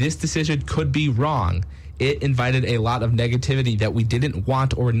 This decision could be wrong. It invited a lot of negativity that we didn't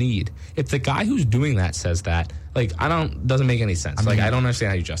want or need. If the guy who's doing that says that, like, doesn't make any sense. I don't understand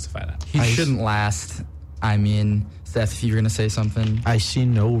how you justify that. He shouldn't last. I mean, Seth, if you're going to say something. I see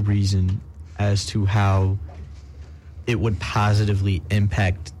no reason as to how it would positively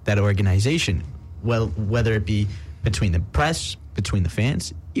impact that organization. Well, whether it be between the press, between the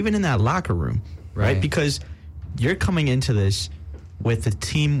fans, even in that locker room, right? Because you're coming into this with the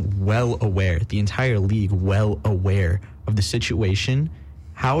team well aware, the entire league well aware of the situation.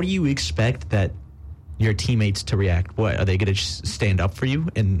 How do you expect that your teammates to react? What, are they going to stand up for you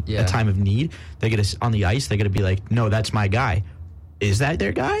in a time of need? They're going to, on the ice, they're going to be like, no, that's my guy. Is that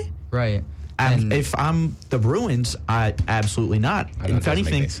their guy? Right. And if I'm the Bruins, I absolutely not. If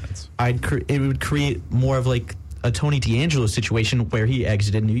anything, it would create more of like a Tony DeAngelo situation where he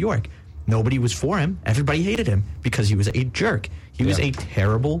exited New York. Nobody was for him. Everybody hated him because he was a jerk. He was a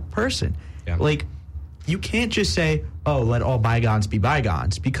terrible person. Yeah. Like, you can't just say, oh, let all bygones be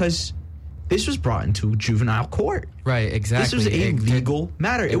bygones, because this was brought into juvenile court. Right, exactly. This was a legal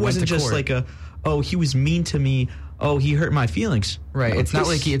matter. It wasn't just court. Like he was mean to me. Oh, he hurt my feelings. Right. It's not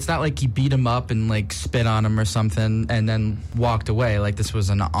like he beat him up and like spit on him or something and then walked away. Like, this was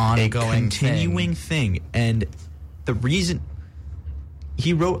an ongoing continuing thing. And the reason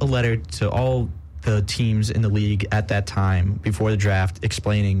he wrote a letter to all the teams in the league at that time before the draft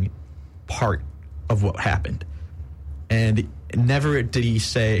explaining part of what happened. And never did he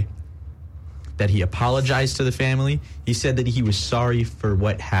say that he apologized to the family. He said that he was sorry for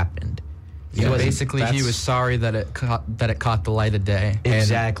what happened. So basically, he was sorry that it caught the light of day.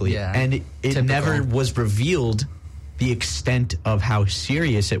 Exactly. And it typical. never was revealed the extent of how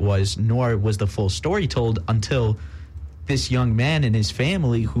serious it was, nor was the full story told until this young man and his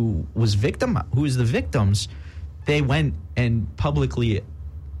family who was the victims, they went and publicly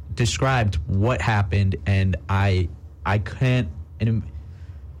described what happened. And I can't, and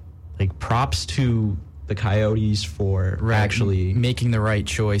like, props to the Coyotes for actually making the right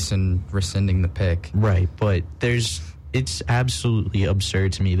choice and rescinding the pick. Right, but it's absolutely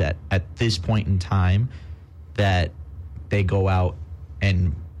absurd to me that at this point in time that they go out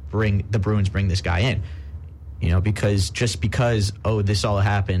and the Bruins bring this guy in. Because this all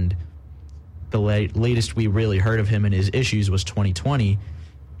happened, the latest we really heard of him and his issues was 2020.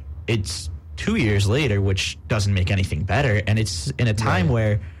 It's 2 years later, which doesn't make anything better, and it's in a time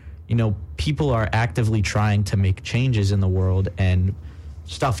where people are actively trying to make changes in the world, and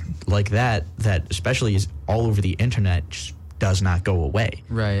stuff like that especially is all over the internet, just does not go away.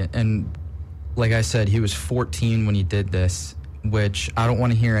 Right. And like I said, he was 14 when he did this, which I don't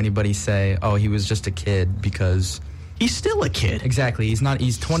want to hear anybody say, oh, he was just a kid, because he's still a kid. Exactly. He's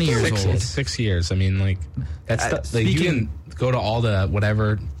 20 years old. 6 years. I mean, like, that's you can go to all the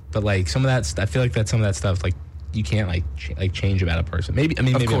whatever, but like some of that, I feel like some of that stuff, like, you can't like change about a person. Maybe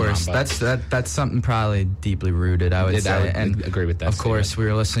of course, I'm wrong, that's something probably deeply rooted, I would say. I would agree with that. Of course, we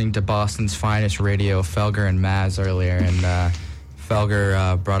were listening to Boston's finest radio, Felger and Maz, earlier, and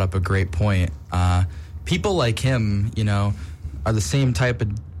Felger brought up a great point. People like him, are the same type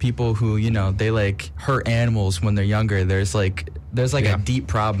of people who, they like hurt animals when they're younger. There's like a deep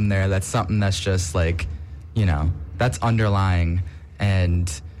problem there. That's something that's just like, that's underlying,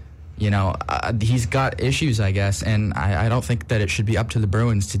 and he's got issues, I guess, and I don't think that it should be up to the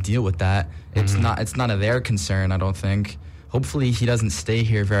Bruins to deal with that. It's not of their concern, I don't think. Hopefully he doesn't stay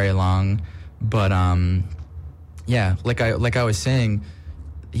here very long, but like I was saying,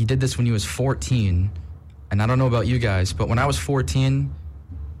 he did this when he was 14, and I don't know about you guys, but when I was 14,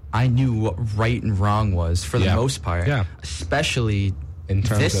 I knew what right and wrong was for the most part, especially in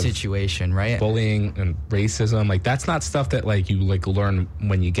terms this situation, right? Bullying and racism, like, that's not stuff that like you like learn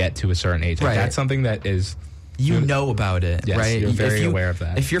when you get to a certain age. Like, right. That's something that is you know about it, yes, right? You're very aware of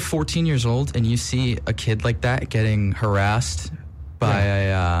that. If you're 14 years old and you see a kid like that getting harassed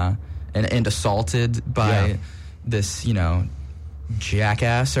by and assaulted by this,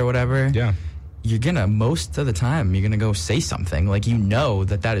 jackass or whatever, you're gonna, most of the time, you're gonna go say something. Like,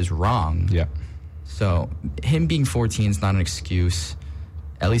 that is wrong. Yeah. So him being 14 is not an excuse.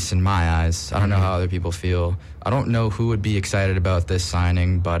 At least in my eyes. I don't know how other people feel. I don't know who would be excited about this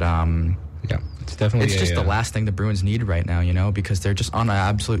signing, but it's definitely just the last thing the Bruins need right now, because they're just on an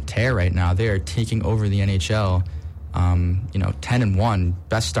absolute tear right now. They are taking over the NHL. 10-1,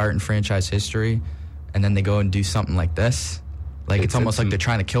 best start in franchise history, and then they go and do something like this. Like, it's almost like they're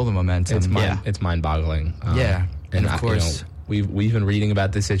trying to kill the momentum. It's mind-boggling. And of course, we've been reading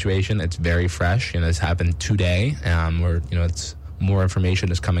about this situation. It's very fresh. This happened today. Where it's more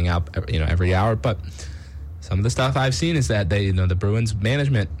information is coming out, every hour. But some of the stuff I've seen is that they, the Bruins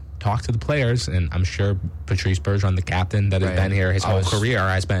management talked to the players, and I'm sure Patrice Bergeron, the captain that has been here his whole career,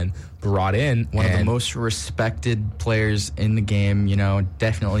 has been brought in. One of the most respected players in the game,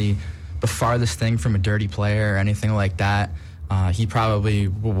 definitely the farthest thing from a dirty player or anything like that. He probably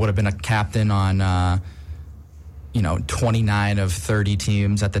would have been a captain on, 29 of 30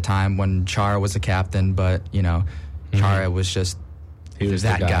 teams at the time when Chara was a captain, but, Chara was just he was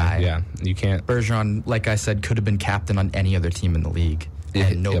that guy. Yeah, you can't. Bergeron, like I said, could have been captain on any other team in the league,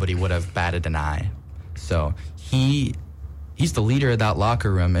 and nobody would have batted an eye. So he's the leader of that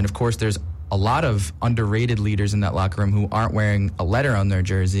locker room, and of course, there's a lot of underrated leaders in that locker room who aren't wearing a letter on their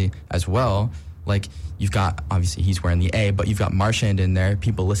jersey as well. Like, you've got, obviously he's wearing the A, but you've got Marchand in there.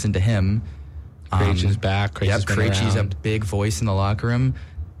 People listen to him. Krejci's back. Krejci's a big voice in the locker room.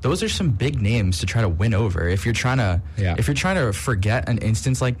 Those are some big names to try to win over. If you're trying to forget an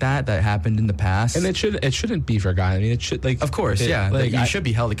instance like that happened in the past, and it shouldn't be forgotten. I mean, it should, like, of course, you should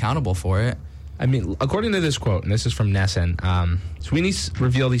be held accountable for it. I mean, according to this quote, and this is from NESN, Sweeney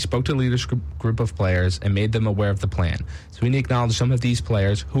revealed he spoke to a leadership group of players and made them aware of the plan. Sweeney acknowledged some of these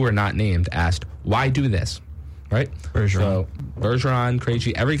players, who were not named, asked, "Why do this?" Right? Bergeron,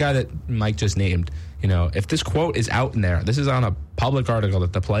 Krejci, every guy that Mike just named. If this quote is out in there, this is on a public article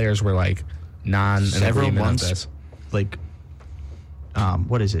that the players were like several agreement months, of this. like,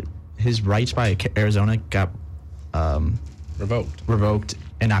 what is it? his rights by Arizona got Revoked.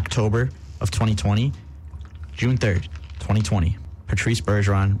 in October of 2020. June 3rd, 2020, Patrice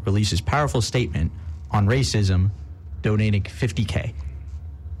Bergeron releases powerful statement on racism, donating $50K.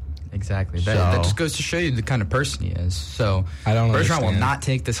 Exactly. So- That just goes to show you the kind of person he is. So I don't Bergeron will understand. not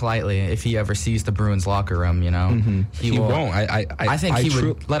take this lightly if he ever sees the Bruins locker room. You know, Mm-hmm. He won't. I think he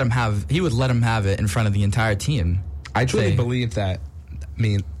would let him have. He would let him have it in front of the entire team. I truly Say- believe that. I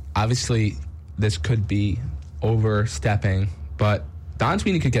mean, obviously, this could be overstepping, but Don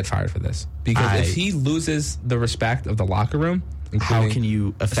Sweeney could get fired for this because if he loses the respect of the locker room, How including- can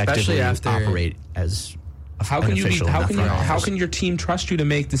you effectively Especially after- operate as How an can you be, official in how that can front you, how office? can your team trust you to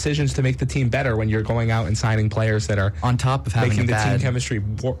make decisions to make the team better when you're going out and signing players that are On top of having making a the team bad, chemistry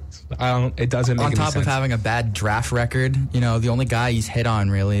work? It doesn't make on any top sense. of having a bad draft record, you know, the only guy he's hit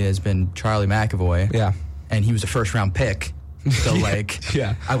on really has been Charlie McAvoy. Yeah. and he was a first round pick. So like,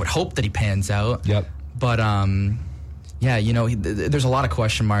 Yeah. I would hope that he pans out. Yep. But yeah, you know, there's a lot of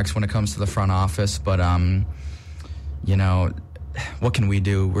question marks when it comes to the front office. But you know, what can we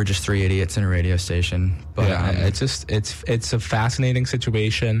do? We're just three idiots in a radio station. But it's just it's a fascinating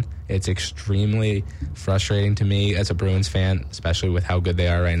situation. It's extremely frustrating to me as a Bruins fan, especially with how good they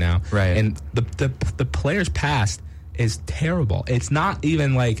are right now. Right. And the player's past is terrible. It's not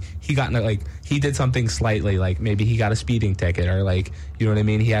even like he got he did something slightly, like maybe he got a speeding ticket or like, you know what I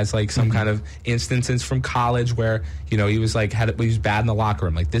mean? He has like some kind of instances from college where, you know, he was like he was bad in the locker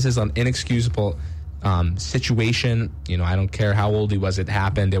room. Like, this is an inexcusable situation. You know, I don't care how old he was. It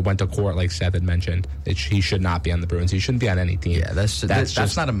happened. It went to court, like Seth had mentioned. He should not be on the Bruins. He shouldn't be on any team. yeah, that's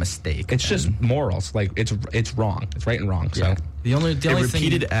just not a mistake. It's just morals. Like, it's wrong. It's right and wrong. yeah. So The only A thing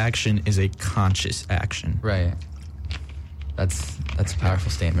repeated action is a conscious action. right. That's a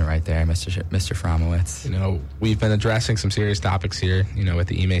powerful statement right there, Mr. Fromowitz. you know, we've been addressing some serious topics here, you know, with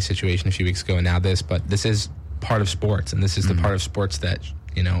the Ime situation a few weeks ago and now this, but this is part of sports, and this is the part of sports that,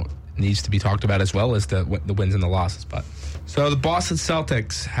 you know, needs to be talked about as well as the wins and the losses. But so the Boston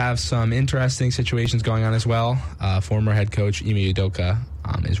Celtics have some interesting situations going on as well. Former head coach Ime Udoka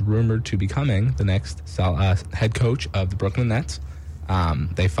is rumored to becoming the next head coach of the Brooklyn Nets.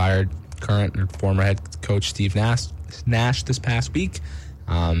 They fired current and former head coach Steve Nash this past week,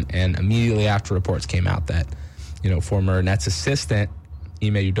 and immediately after reports came out that, you know, former Nets assistant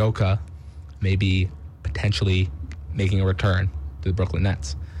Ime Udoka may be potentially making a return to the Brooklyn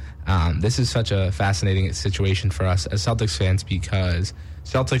Nets. This is such a fascinating situation for us as Celtics fans because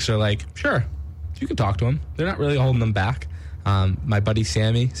Celtics are like, sure, you can talk to them. They're not really holding them back. My buddy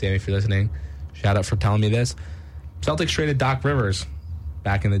Sammy, if you're listening, shout out for telling me this. Celtics traded Doc Rivers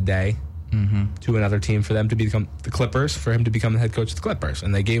back in the day to another team for them to become the Clippers, for him to become the head coach of the Clippers.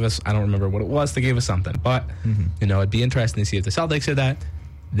 And they gave us, I don't remember what it was, they gave us something. But, you know, it'd be interesting to see if the Celtics did that.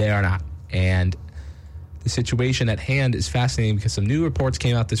 They are not. And the situation at hand is fascinating because some new reports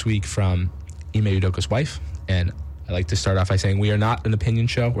came out this week from Ime Udoka's wife. And I like to start off by saying we are not an opinion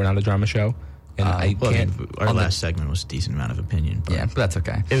show. We're not a drama show. And I can't. Our last segment was a decent amount of opinion. But Yeah, but that's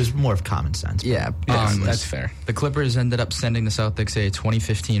okay. it was more of common sense. Yeah, That's fair. The Clippers ended up sending the Celtics a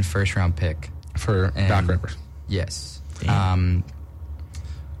 2015 first-round pick. For And- Doc Rivers. Yes. Damn.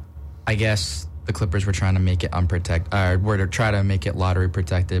 I guess the Clippers were trying to make it were to try to make it lottery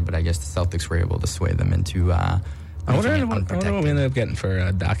protected, but I guess the Celtics were able to sway them into I wonder making it what we unprotected. ended up getting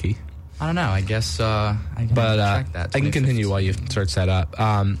for Docky. I don't know. I guess I can But check that. I can continue while you search that up.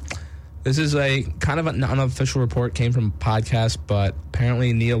 This is a kind of an unofficial report, came from a podcast, but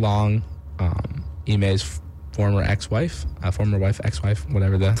apparently Nia Long, Ime's former ex-wife,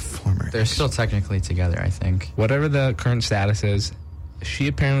 whatever They're still technically together, I think. whatever the current status is, she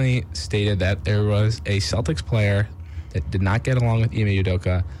apparently stated that there was a Celtics player that did not get along with Ime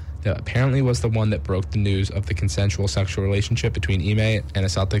Udoka that apparently was the one that broke the news of the consensual sexual relationship between Ime and a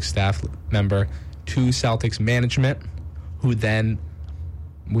Celtics staff member to Celtics management, who then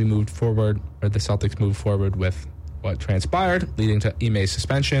the Celtics moved forward with what transpired, leading to Ime's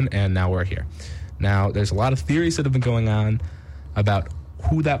suspension, and now we're here. Now, there's a lot of theories that have been going on about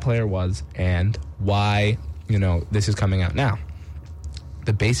who that player was and why, you know, this is coming out now.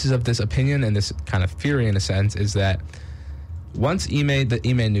 The basis of this opinion and this kind of theory, in a sense, is that once the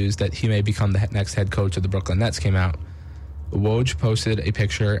Ime news that he may become the next head coach of the Brooklyn Nets came out, Woj posted a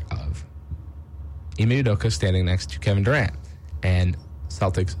picture of Ime Udoka standing next to Kevin Durant, and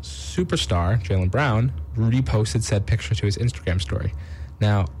Celtics superstar Jaylen Brown reposted said picture to his Instagram story.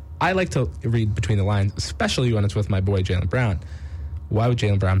 Now, I like to read between the lines, especially when it's with my boy Jaylen Brown. Why would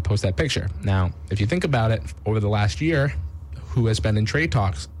Jaylen Brown post that picture? Now, if you think about it, over the last year, who has been in trade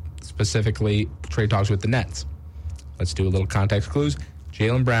talks, specifically trade talks with the Nets? Let's do a little context clues.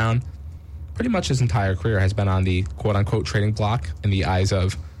 Jaylen Brown, pretty much his entire career, has been on the quote-unquote trading block in the eyes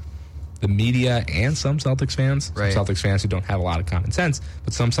of the media and some Celtics fans. Right. Some Celtics fans who don't have a lot of common sense,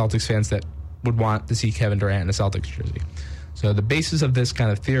 but some Celtics fans that would want to see Kevin Durant in a Celtics jersey. So the basis of this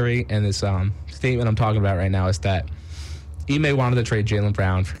kind of theory and this statement I'm talking about right now is that Ime wanted to trade Jaylen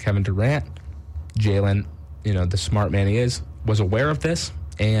Brown for Kevin Durant. Jaylen, the smart man he is, was aware of this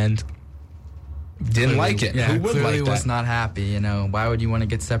and didn't like it. Yeah, Who would clearly like that? was not happy. Why would you want to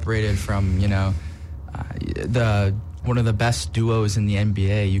get separated from the one of the best duos in the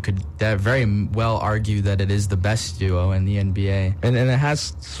NBA? You could very well argue that it is the best duo in the NBA, and it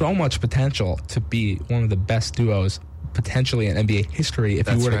has so much potential to be one of the best duos potentially in NBA history if you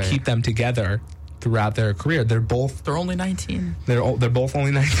That's were right. to keep them together throughout their career. They're only 19. They're both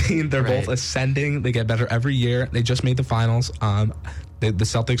only 19. They're Right. both ascending. They get better every year. They just made the finals. The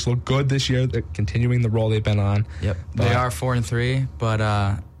Celtics look good this year. They're continuing the role they've been on. Yep, But they are 4-3, but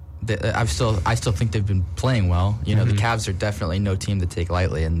I still think they've been playing well. The Cavs are definitely no team to take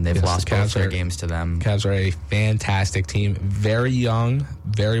lightly, and they've Yes, lost the Cavs both their are- games to them. Cavs are a fantastic team. Very young,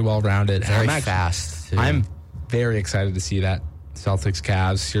 very well-rounded. Very And fast, too. I'm very excited to see that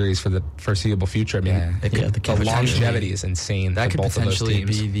Celtics-Cavs series for the foreseeable future. I mean, Yeah, it could- the potentially- longevity is insane That for could both of those potentially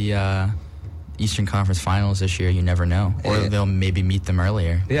teams. be the Eastern Conference Finals this year. You never know, or Yeah. they'll maybe meet them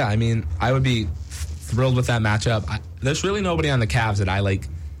earlier. Yeah, I mean, I would be thrilled with that matchup. There's really nobody on the Cavs that I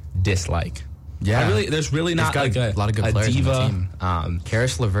dislike. Yeah. There's really not They've got like a lot of good a players on the diva. team.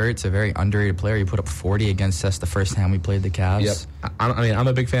 Karis LeVert's a very underrated player. He put up 40 against us the first time we played the Cavs. Yep. I'm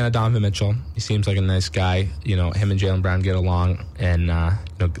a big fan of Donovan Mitchell. He seems like a nice guy. Him and Jaylen Brown get along, and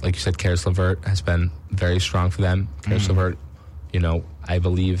like you said, Karis LeVert has been very strong for them. Karis LeVert, I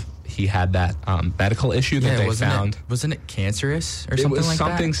believe he had that medical issue that they found. Wasn't it cancerous or It something was like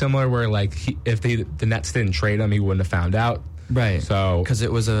something that? sure where if the Nets didn't trade him, he wouldn't have found out. Right. So because it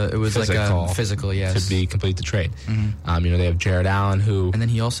was like a physical, yes. to be complete the trade. They have Jared Allen who. And then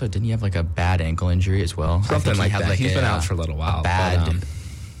he also didn't he have like a bad ankle injury as well? Something I think like he had that. He's been a out for a little while, A bad but,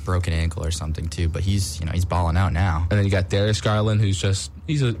 broken ankle or something too. But he's balling out now. And then you got Darius Garland, who's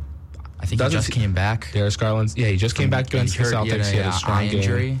I think he just came back. Darius Garland's he just came back against the Celtics. He had a strong eye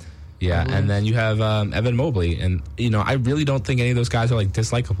injury. game. Yeah, and then you have Evan Mobley, and I really don't think any of those guys are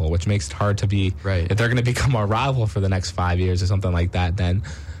dislikable, which makes it hard to be. Right. If they're going to become our rival for the next 5 years or something like that, then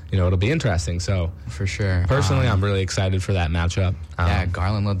it'll be interesting. So For sure. personally, I'm really excited for that matchup.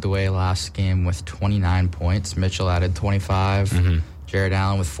 Garland led the way last game with 29 points. Mitchell added 25. Jared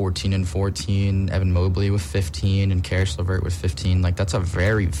Allen with 14 and 14. Evan Mobley with 15, and Karis LeVert with 15. That's a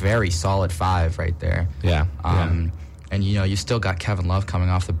very, very solid 5 right there. Yeah. And you still got Kevin Love coming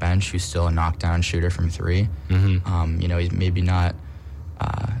off the bench, who's still a knockdown shooter from 3. He's maybe not.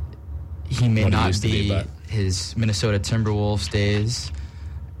 He may What he not used to be, but- his Minnesota Timberwolves days,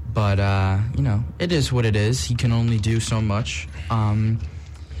 but it is what it is. He can only do so much.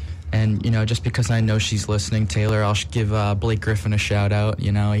 And just because I know she's listening, Taylor, I'll give Blake Griffin a shout out.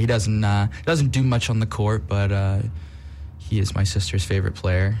 He doesn't do much on the court, but he is my sister's favorite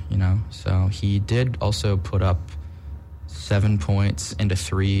player. So he did also put up 7 points into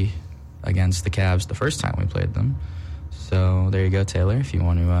 3 against the Cavs the first time we played them. So there you go, Taylor. If you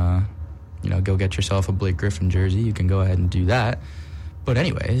want to, go get yourself a Blake Griffin jersey, you can go ahead and do that. But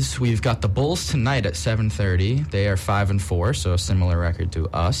anyways, we've got the Bulls tonight at 7:30. They are 5-4, so a similar record to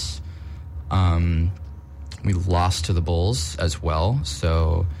us. We lost to the Bulls as well,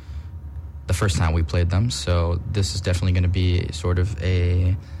 so the first time we played them. So this is definitely going to be sort of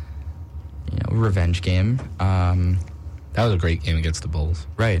a revenge game. That was a great game against the Bulls.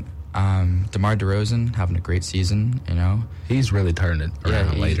 Right. DeMar DeRozan having a great season, He's really turned it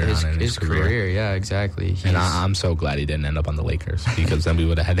around later on in his career. Yeah, exactly. And I'm so glad he didn't end up on the Lakers, because then we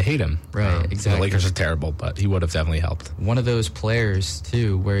would have had to hate him. Right, exactly. The Lakers are terrible, but he would have definitely helped. One of those players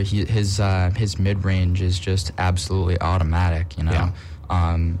too, where his mid range is just absolutely automatic. Yeah.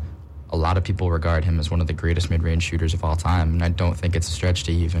 A lot of people regard him as one of the greatest mid range shooters of all time, and I don't think it's a stretch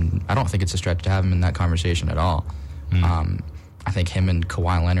to have him in that conversation at all. I think him and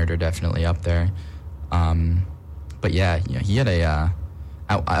Kawhi Leonard are definitely up there. But yeah, he had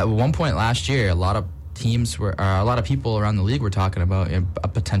at one point last year, a lot of people around the league were talking about a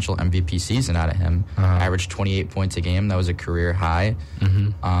potential MVP season out of him. Averaged 28 points a game. That was a career high.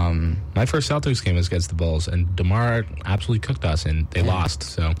 My first Celtics game was against the Bulls, and DeMar absolutely cooked us, and they lost.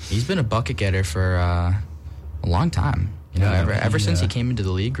 So he's been a bucket getter for a long time. Ever since he came into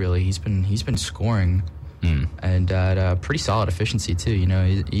the league, really, he's been scoring. And at a pretty solid efficiency too.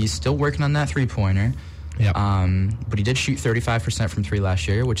 He's still working on that 3-pointer. Yep. But he did shoot 35% from 3 last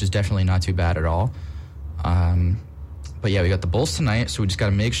year, which is definitely not too bad at all. But yeah, we got the Bulls tonight, so we just got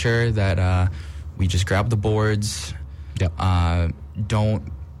to make sure that we just grab the boards. Yep.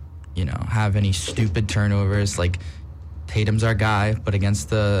 Don't, have any stupid turnovers. Like, Tatum's our guy, but against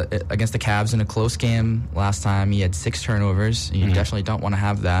the Cavs in a close game last time, he had 6 turnovers. You definitely don't want to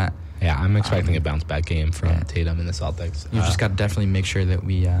have that. Yeah, I'm expecting a bounce-back game from Tatum and the Celtics. You just got to definitely make sure that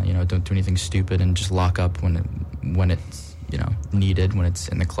we, don't do anything stupid and just lock up when it's, needed, when it's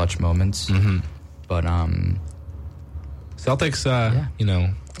in the clutch moments. Mm-hmm. But Celtics,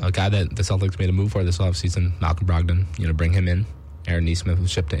 a guy that the Celtics made a move for this offseason, Malcolm Brogdon, bring him in. Aaron Nesmith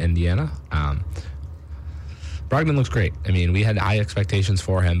was shipped to Indiana. Brogdon looks great. I mean, we had high expectations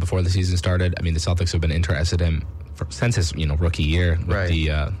for him before the season started. I mean, the Celtics have been interested in him since his rookie year with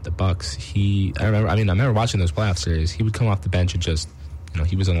the Bucks. I remember watching those playoff series. He would come off the bench and just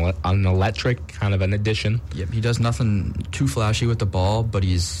he was an electric kind of an addition. Yep, he does nothing too flashy with the ball, but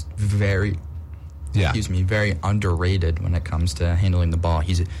he's very underrated when it comes to handling the ball.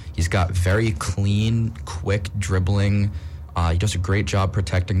 He's got very clean, quick dribbling. He does a great job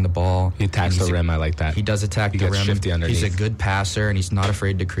protecting the ball. He attacks the rim. I like that. He does attack the rim. Shifty underneath. He's a good passer, and he's not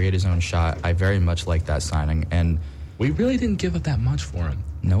afraid to create his own shot. I very much like that signing. And we really didn't give up that much for him.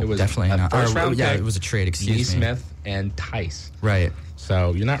 No, definitely not. It was a trade. Excuse me. Smith and Tice. Right.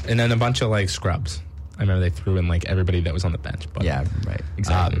 So you're not, and then a bunch of scrubs. I remember they threw in everybody that was on the bench. But, yeah, right.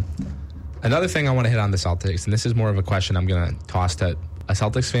 Exactly. Another thing I want to hit on the Celtics, and this is more of a question I'm going to toss to a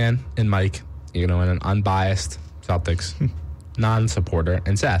Celtics fan and Mike, and an unbiased Celtics non-supporter,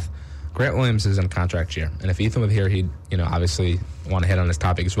 and Seth. Grant Williams is in a contract year, and if Ethan was here, he'd obviously want to hit on this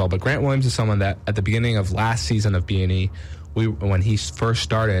topic as well. But Grant Williams is someone that at the beginning of last season of B&E, when he first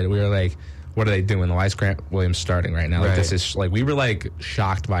started, we were like, what are they doing? Why is Grant Williams starting right now? Right. This is we were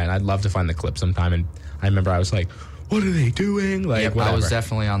shocked by it. And I'd love to find the clip sometime. And I remember I was like, what are they doing? I was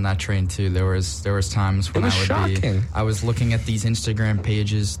definitely on that train too. There was times when I was looking at these Instagram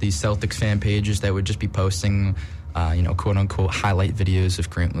pages, these Celtics fan pages that would just be posting, quote unquote highlight videos of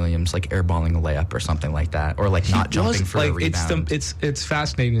Grant Williams airballing a layup or something like that, or not jumping for a rebound. It's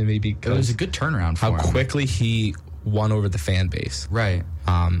fascinating to me because it was a good turnaround for him. How quickly he won over the fan base. Right.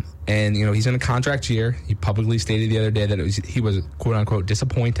 And he's in a contract year. He publicly stated the other day that he was quote unquote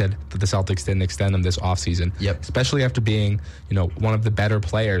disappointed that the Celtics didn't extend him this offseason. Yep. Especially after being, one of the better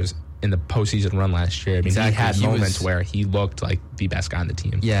players in the postseason run last year. I mean, exactly. He had moments where he looked like the best guy on the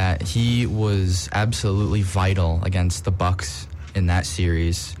team. Yeah, he was absolutely vital against the Bucks in that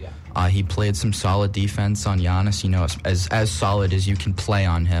series. Yeah. He played some solid defense on Giannis, as solid as you can play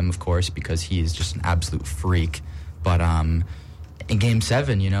on him, of course, because he is just an absolute freak. But in Game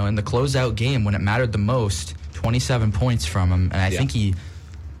 7, in the closeout game when it mattered the most, 27 points from him, and I think he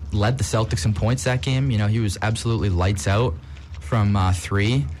led the Celtics in points that game. He was absolutely lights out from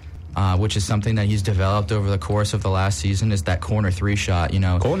 3. Which is something that he's developed over the course of the last season, is that corner 3 shot.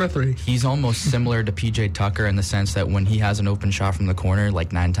 Corner 3. He's almost similar to PJ Tucker in the sense that when he has an open shot from the corner,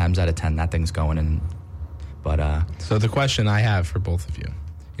 9 times out of 10, that thing's going in. But so the question I have for both of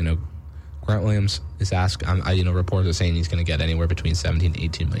you, Grant Williams is asked. Reports are saying he's going to get anywhere between $17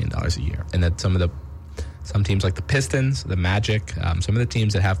 to $18 million a year, and that some teams like the Pistons, the Magic, some of the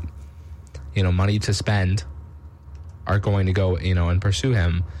teams that have money to spend are going to go and pursue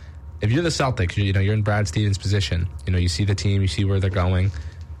him. If you're the Celtics, you're in Brad Stevens' position. You see the team, you see where they're going.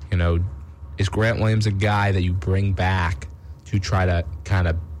 Is Grant Williams a guy that you bring back to try to kind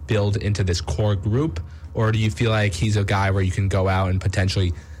of build into this core group, or do you feel like he's a guy where you can go out and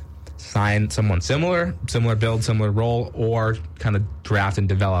potentially sign someone similar build, similar role, or kind of draft and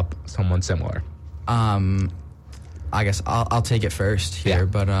develop someone similar? I guess I'll take it first here,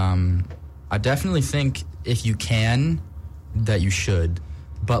 but I definitely think if you can, that you should.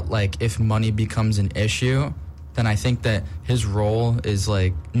 But if money becomes an issue, then I think that his role is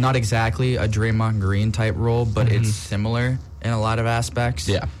not exactly a Draymond Green type role, but it's similar in a lot of aspects.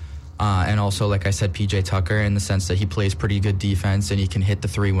 Yeah. And also, like I said, PJ Tucker, in the sense that he plays pretty good defense and he can hit the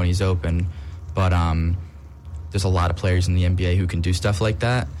 3 when he's open. But there's a lot of players in the NBA who can do stuff like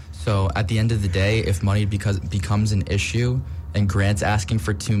that. So at the end of the day, if money becomes an issue and Grant's asking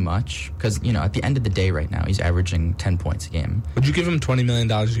for too much, because, at the end of the day right now, he's averaging 10 points a game. Would you give him $20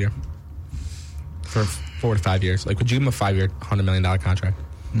 million a year for 4 to 5 years? Would you give him a 5-year, $100 million contract?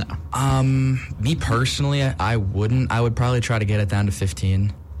 No. Me personally, I wouldn't. I would probably try to get it down to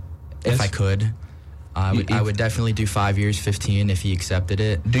 15 if I could. I would definitely do 5 years, 15 if he accepted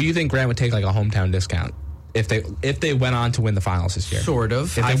it. Do you think Grant would take a hometown discount if they went on to win the finals this year? Sort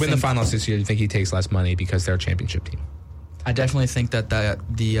of. If they win the finals this year, do you think he takes less money because they're a championship team? I definitely think that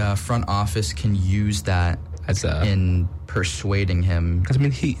the front office can use that as in persuading him. Because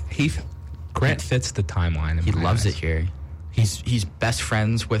he Grant fits the timeline. He loves it here. He's best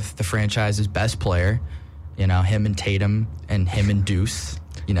friends with the franchise's best player. You know, him and Tatum and him and Deuce.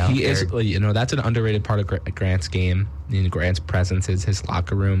 You know, he is. You know, that's an underrated part of Grant's game. You know, Grant's presence is his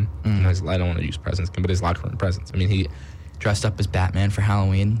locker room. You know, I don't want to use presence, but his locker room presence. I mean, he dressed up as Batman for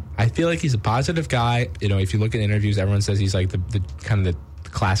Halloween. I feel like he's a positive guy. You know, if you look at interviews, everyone says he's like the kind of the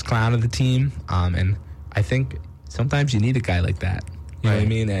class clown of the team. And I think sometimes you need a guy like that. You know what I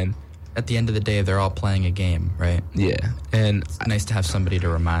mean? And at the end of the day, they're all playing a game, right? Yeah, and it's nice to have somebody to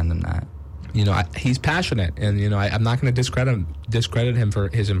remind them that. You know, he's passionate, and you know, I'm not going to discredit him for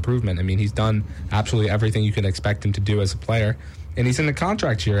his improvement. I mean, he's done absolutely everything you can expect him to do as a player, and he's in a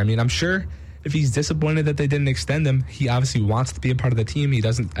contract year. I mean, I'm sure if he's disappointed that they didn't extend him, he obviously wants to be a part of the team. He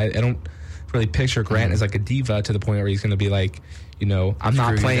doesn't. I don't really picture Grant as like a diva to the point where he's going to be like, you know, I'm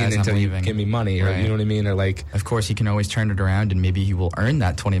not playing until you give me money, or you know what I mean, or like. Of course, he can always turn it around, and maybe he will earn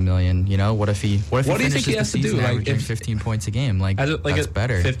that $20 million. You know, what if he do you think he has to do? Like, averaging 15 points a game, that's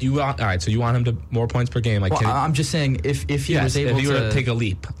better. All right, so you want him to more points per game? Like, I'm just saying, if he was able to take a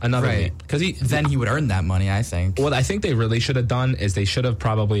leap, another leap, because then he would earn that money. I think. What I think they really should have done is they should have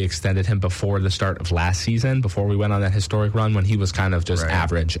probably extended him before the start of last season, before we went on that historic run when he was kind of just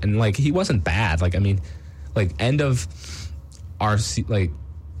average, and like he wasn't bad. Like, I mean, like end of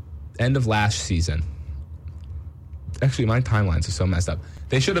last season. Actually, my timelines are so messed up.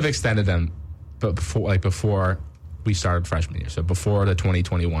 They should have extended them, but before we started freshman year. So before the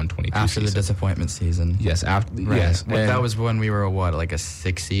 2021-22 after season. the disappointment season. Yes, after yes. Well, that was when we were like a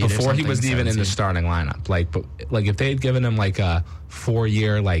 6 seed. Before he was even in the starting lineup. Like if they had given him like a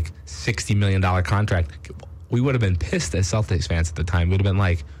 4-year, like $60 million contract, we would have been pissed as Celtics fans at the time. We'd have been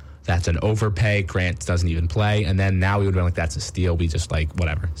like, that's an overpay. Grant doesn't even play. And then now we would have been like, that's a steal. We just like,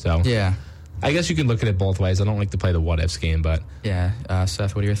 whatever. So yeah, I guess you can look at it both ways. I don't like to play the what-ifs game, but... Yeah.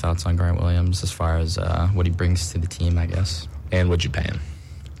 Seth, what are your thoughts on Grant Williams as far as what he brings to the team, I guess? And would you pay him?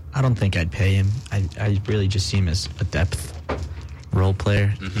 I don't think I'd pay him. I really just see him as a depth role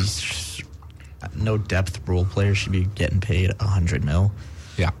player. No depth role player should be getting paid $100 million.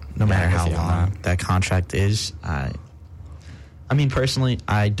 Yeah. No matter how long that contract is. I mean, personally,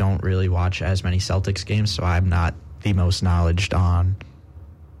 I don't really watch as many Celtics games, so I'm not the most knowledgeable on,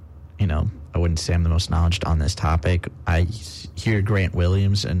 you know, I wouldn't say I'm the most knowledgeable on this topic. I hear Grant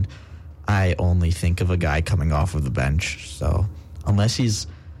Williams, and I only think of a guy coming off of the bench. So unless he's,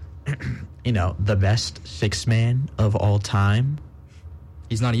 you know, the best sixth man of all time.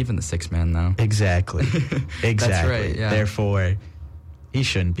 He's not even the sixth man, though. Exactly. That's right, yeah. Therefore, he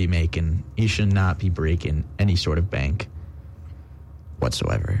should not be breaking any sort of bank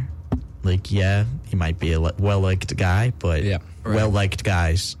whatsoever. Like, yeah, he might be a well-liked guy, but well-liked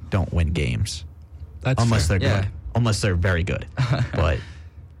guys don't win games. Unless they're good. Unless they're very good. But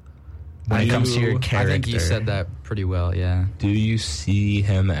when it comes to your character... I think you said that pretty well, yeah. Do you see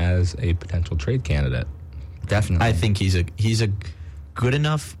him as a potential trade candidate? Definitely. I think he's a good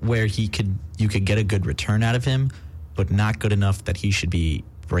enough where you could get a good return out of him, but not good enough that he should be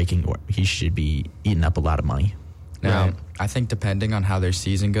breaking or he should be eating up a lot of money. Now, I think depending on how their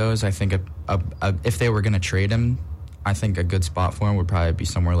season goes, I think if they were going to trade him, I think a good spot for him would probably be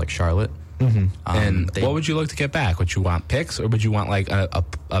somewhere like Charlotte. Mm-hmm. And what would you look to get back? Would you want picks, or would you want like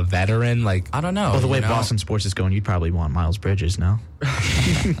a veteran? Like, I don't know. Well, the way Boston sports is going, you'd probably want Miles Bridges now.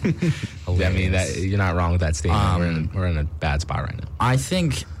 I mean, you're not wrong with that statement. We're in a bad spot right now. I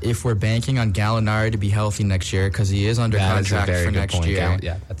think if we're banking on Gallinari to be healthy next year, because he is under contract for next year,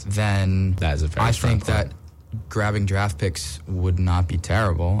 then I think that grabbing draft picks would not be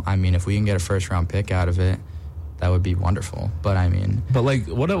terrible. I mean, if we can get a first-round pick out of it, that would be wonderful. But I mean, like,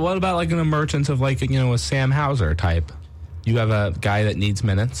 what about like an emergence of like, you know, a Sam Hauser type? You have a guy that needs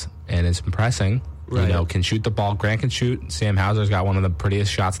minutes and is impressing. Right. You know, can shoot the ball. Grant can shoot. Sam Hauser's got one of the prettiest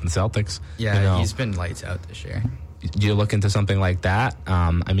shots in the Celtics. Yeah, you know, he's been lights out this year. You look into something like that.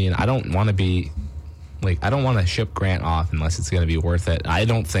 I mean, I don't want to ship Grant off unless it's going to be worth it. I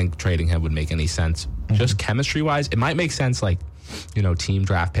don't think trading him would make any sense. Mm-hmm. Just chemistry-wise, it might make sense, like, you know, team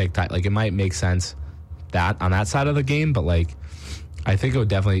draft pick type. Like, it might make sense that on that side of the game, but, like, I think it would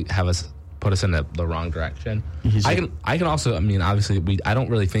definitely put us in the wrong direction. I can also, I mean, obviously, I don't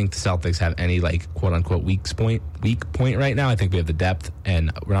really think the Celtics have any, like, quote-unquote weak point right now. I think we have the depth,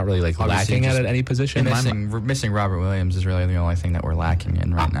 and we're not really, like, lacking at any position. Missing Robert Williams is really the only thing that we're lacking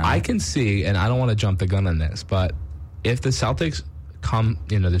in right now. I can see, and I don't want to jump the gun on this, but if the Celtics come,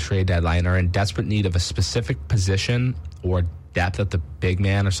 you know, the trade deadline are in desperate need of a specific position or depth at the big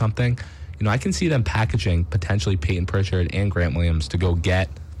man or something, you know, I can see them packaging potentially Peyton Pritchard and Grant Williams to go get,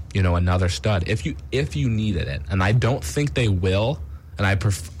 you know, another stud if you needed it. And I don't think they will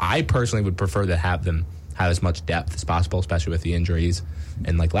And I personally would prefer to have them have as much depth as possible, especially with the injuries.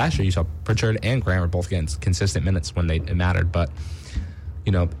 And like last year, you saw Pritchard and Grant were both getting consistent minutes when it mattered. But,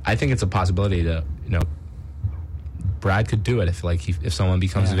 I think it's a possibility to, Brad could do it if someone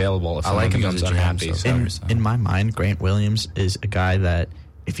becomes available, if someone becomes unhappy. In my mind, Grant Williams is a guy that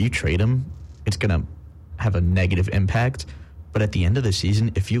if you trade him, it's going to have a negative impact. But at the end of the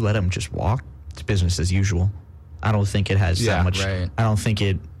season, if you let him just walk, it's business as usual. I don't think it has that much. Right. I don't think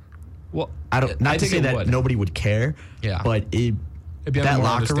it. Well, not to say that nobody would care. Yeah. But that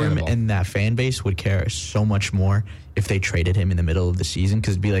locker room and that fan base would care so much more if they traded him in the middle of the season,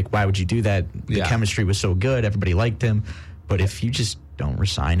 because it'd be like, why would you do that? The chemistry was so good, everybody liked him. But if you just don't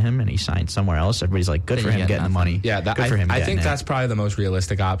resign him and he signs somewhere else, everybody's like, good for him getting the money. Yeah, good for him. I think that's probably the most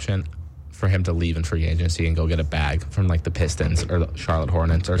realistic option for him to leave in free agency and go get a bag from like the Pistons or the Charlotte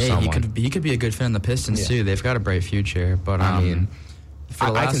Hornets or someone. He could be a good fit in the Pistons too. They've got a bright future. But I mean,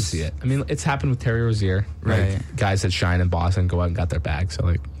 I can see it. I mean, it's happened with Terry Rozier. Right. Like, guys that shine in Boston go out and got their bag.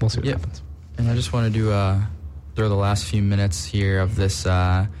 So we'll see what happens. And I just wanted to throw the last few minutes here of this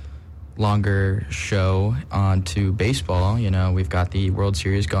longer show onto baseball. We've got the World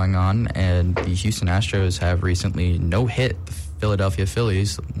Series going on, and the Houston Astros have recently no-hit the Philadelphia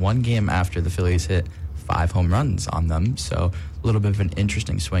Phillies 1 game after the Phillies hit 5 home runs on them. So a little bit of an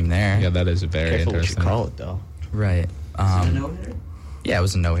interesting swing there. Yeah, that is a very Careful interesting. What you call it, though. Right. Is it a no-hitter? Yeah, it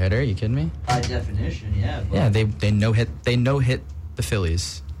was a no-hitter. Are you kidding me? By definition, yeah. But Yeah, they no-hit the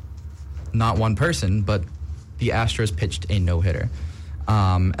Phillies. Not one person, but the Astros pitched a no-hitter.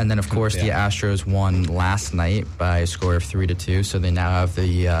 And then, of course, the Astros won last night by a score of 3-2, so they now have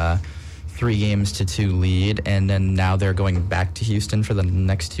the 3-2 lead, and then now they're going back to Houston for the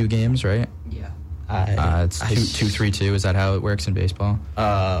next 2 games, right? Yeah. It's 2-3-2. Is that how it works in baseball?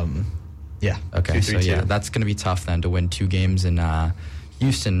 Yeah. Okay, 2-3-2. so yeah, that's going to be tough then to win 2 games in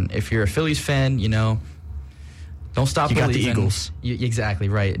Houston. If you're a Phillies fan, don't stop believing. You got the Eagles. Exactly,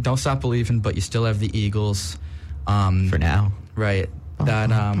 right. Don't stop believing, but you still have the Eagles. For now. Right.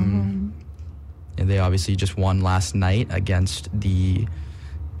 That they obviously just won last night against the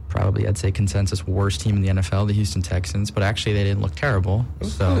probably, I'd say, consensus worst team in the NFL, the Houston Texans. But actually, they didn't look terrible. It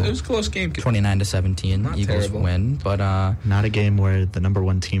was a close game. 29-17, Not Eagles terrible. win. But not a game where the number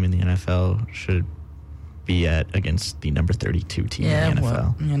 1 team in the NFL should be at against the number 32 team in the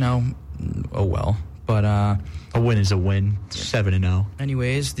NFL. Well, oh well. But a win is a win. 7-0.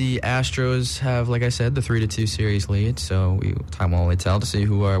 anyways, the Astros have, like I said, the 3-2 series lead. So time will only tell to see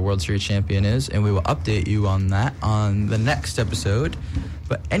who our World Series champion is, and we will update you on that on the next episode.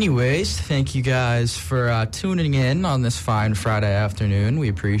 But anyways, thank you guys for tuning in on this fine Friday afternoon. We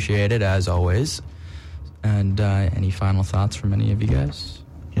appreciate it as always. And any final thoughts from any of you guys?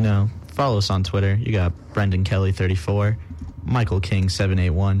 Follow us on Twitter. You got Brendan Kelly 34, Michael King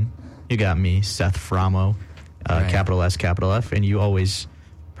 781. You got me, Seth Framo, capital S, capital F. And you always,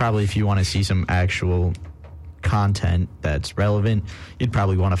 probably if you want to see some actual content that's relevant, you'd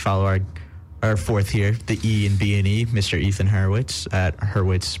probably want to follow our fourth here, the E and B and E, Mr. Ethan Hurwitz at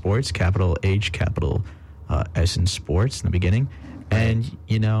Hurwitz Sports, capital H, capital S in sports in the beginning. And,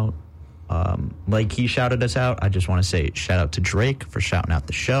 like he shouted us out, I just want to say shout out to Drake for shouting out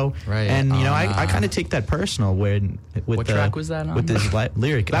the show. Right. And, I kind of take that personal with what track was that on? With this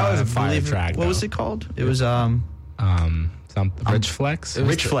lyric. That was a fire track. What was it called? It was Rich Flex.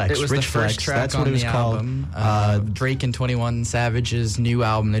 Rich Flex. It was Rich the first Flex. track That's on what it was the called. album. Drake and 21 Savage's new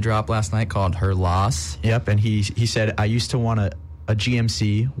album they dropped last night called Her Loss. Yep, and he said, I used to want a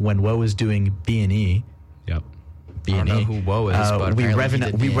GMC when Woe was doing B&E. Yep. I don't know who Woe is, but we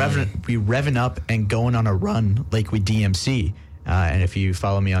apparently revving up and going on a run like we DMC. And if you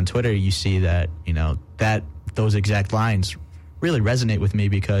follow me on Twitter, you see that that those exact lines really resonate with me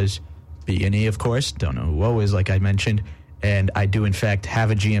because B&E, of course, don't know who Woe is, like I mentioned, and I do in fact have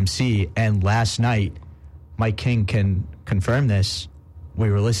a GMC. And last night, Mike King can confirm this.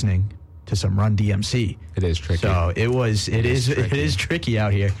 We were listening to some Run DMC. It is tricky. So it is tricky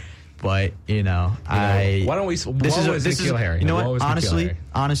out here. But why don't we? This is Nikhil Harry. You know what?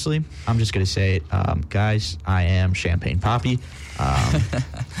 Honestly, I'm just gonna say it, guys. I am Champagne Poppy.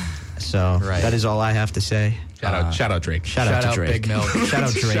 So that is all I have to say. Shout out Drake. Shout out to Drake. Big Milk. Shout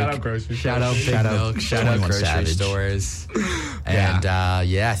out Drake. Shout out grocery. Shout out Big Milk. Shout out grocery Savage. stores.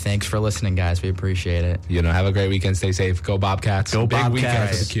 And thanks for listening, guys. We appreciate it. Have a great weekend. Stay safe. Go Bobcats. Go Big Bobcats. weekend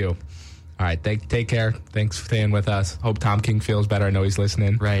for the Q. All right, take care. Thanks for staying with us. Hope Tom King feels better. I know he's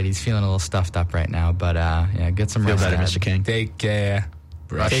listening. Right, he's feeling a little stuffed up right now, but get some Feel rest. better, Dad. Mr. King. Take care.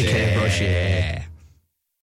 Take care. Brochet.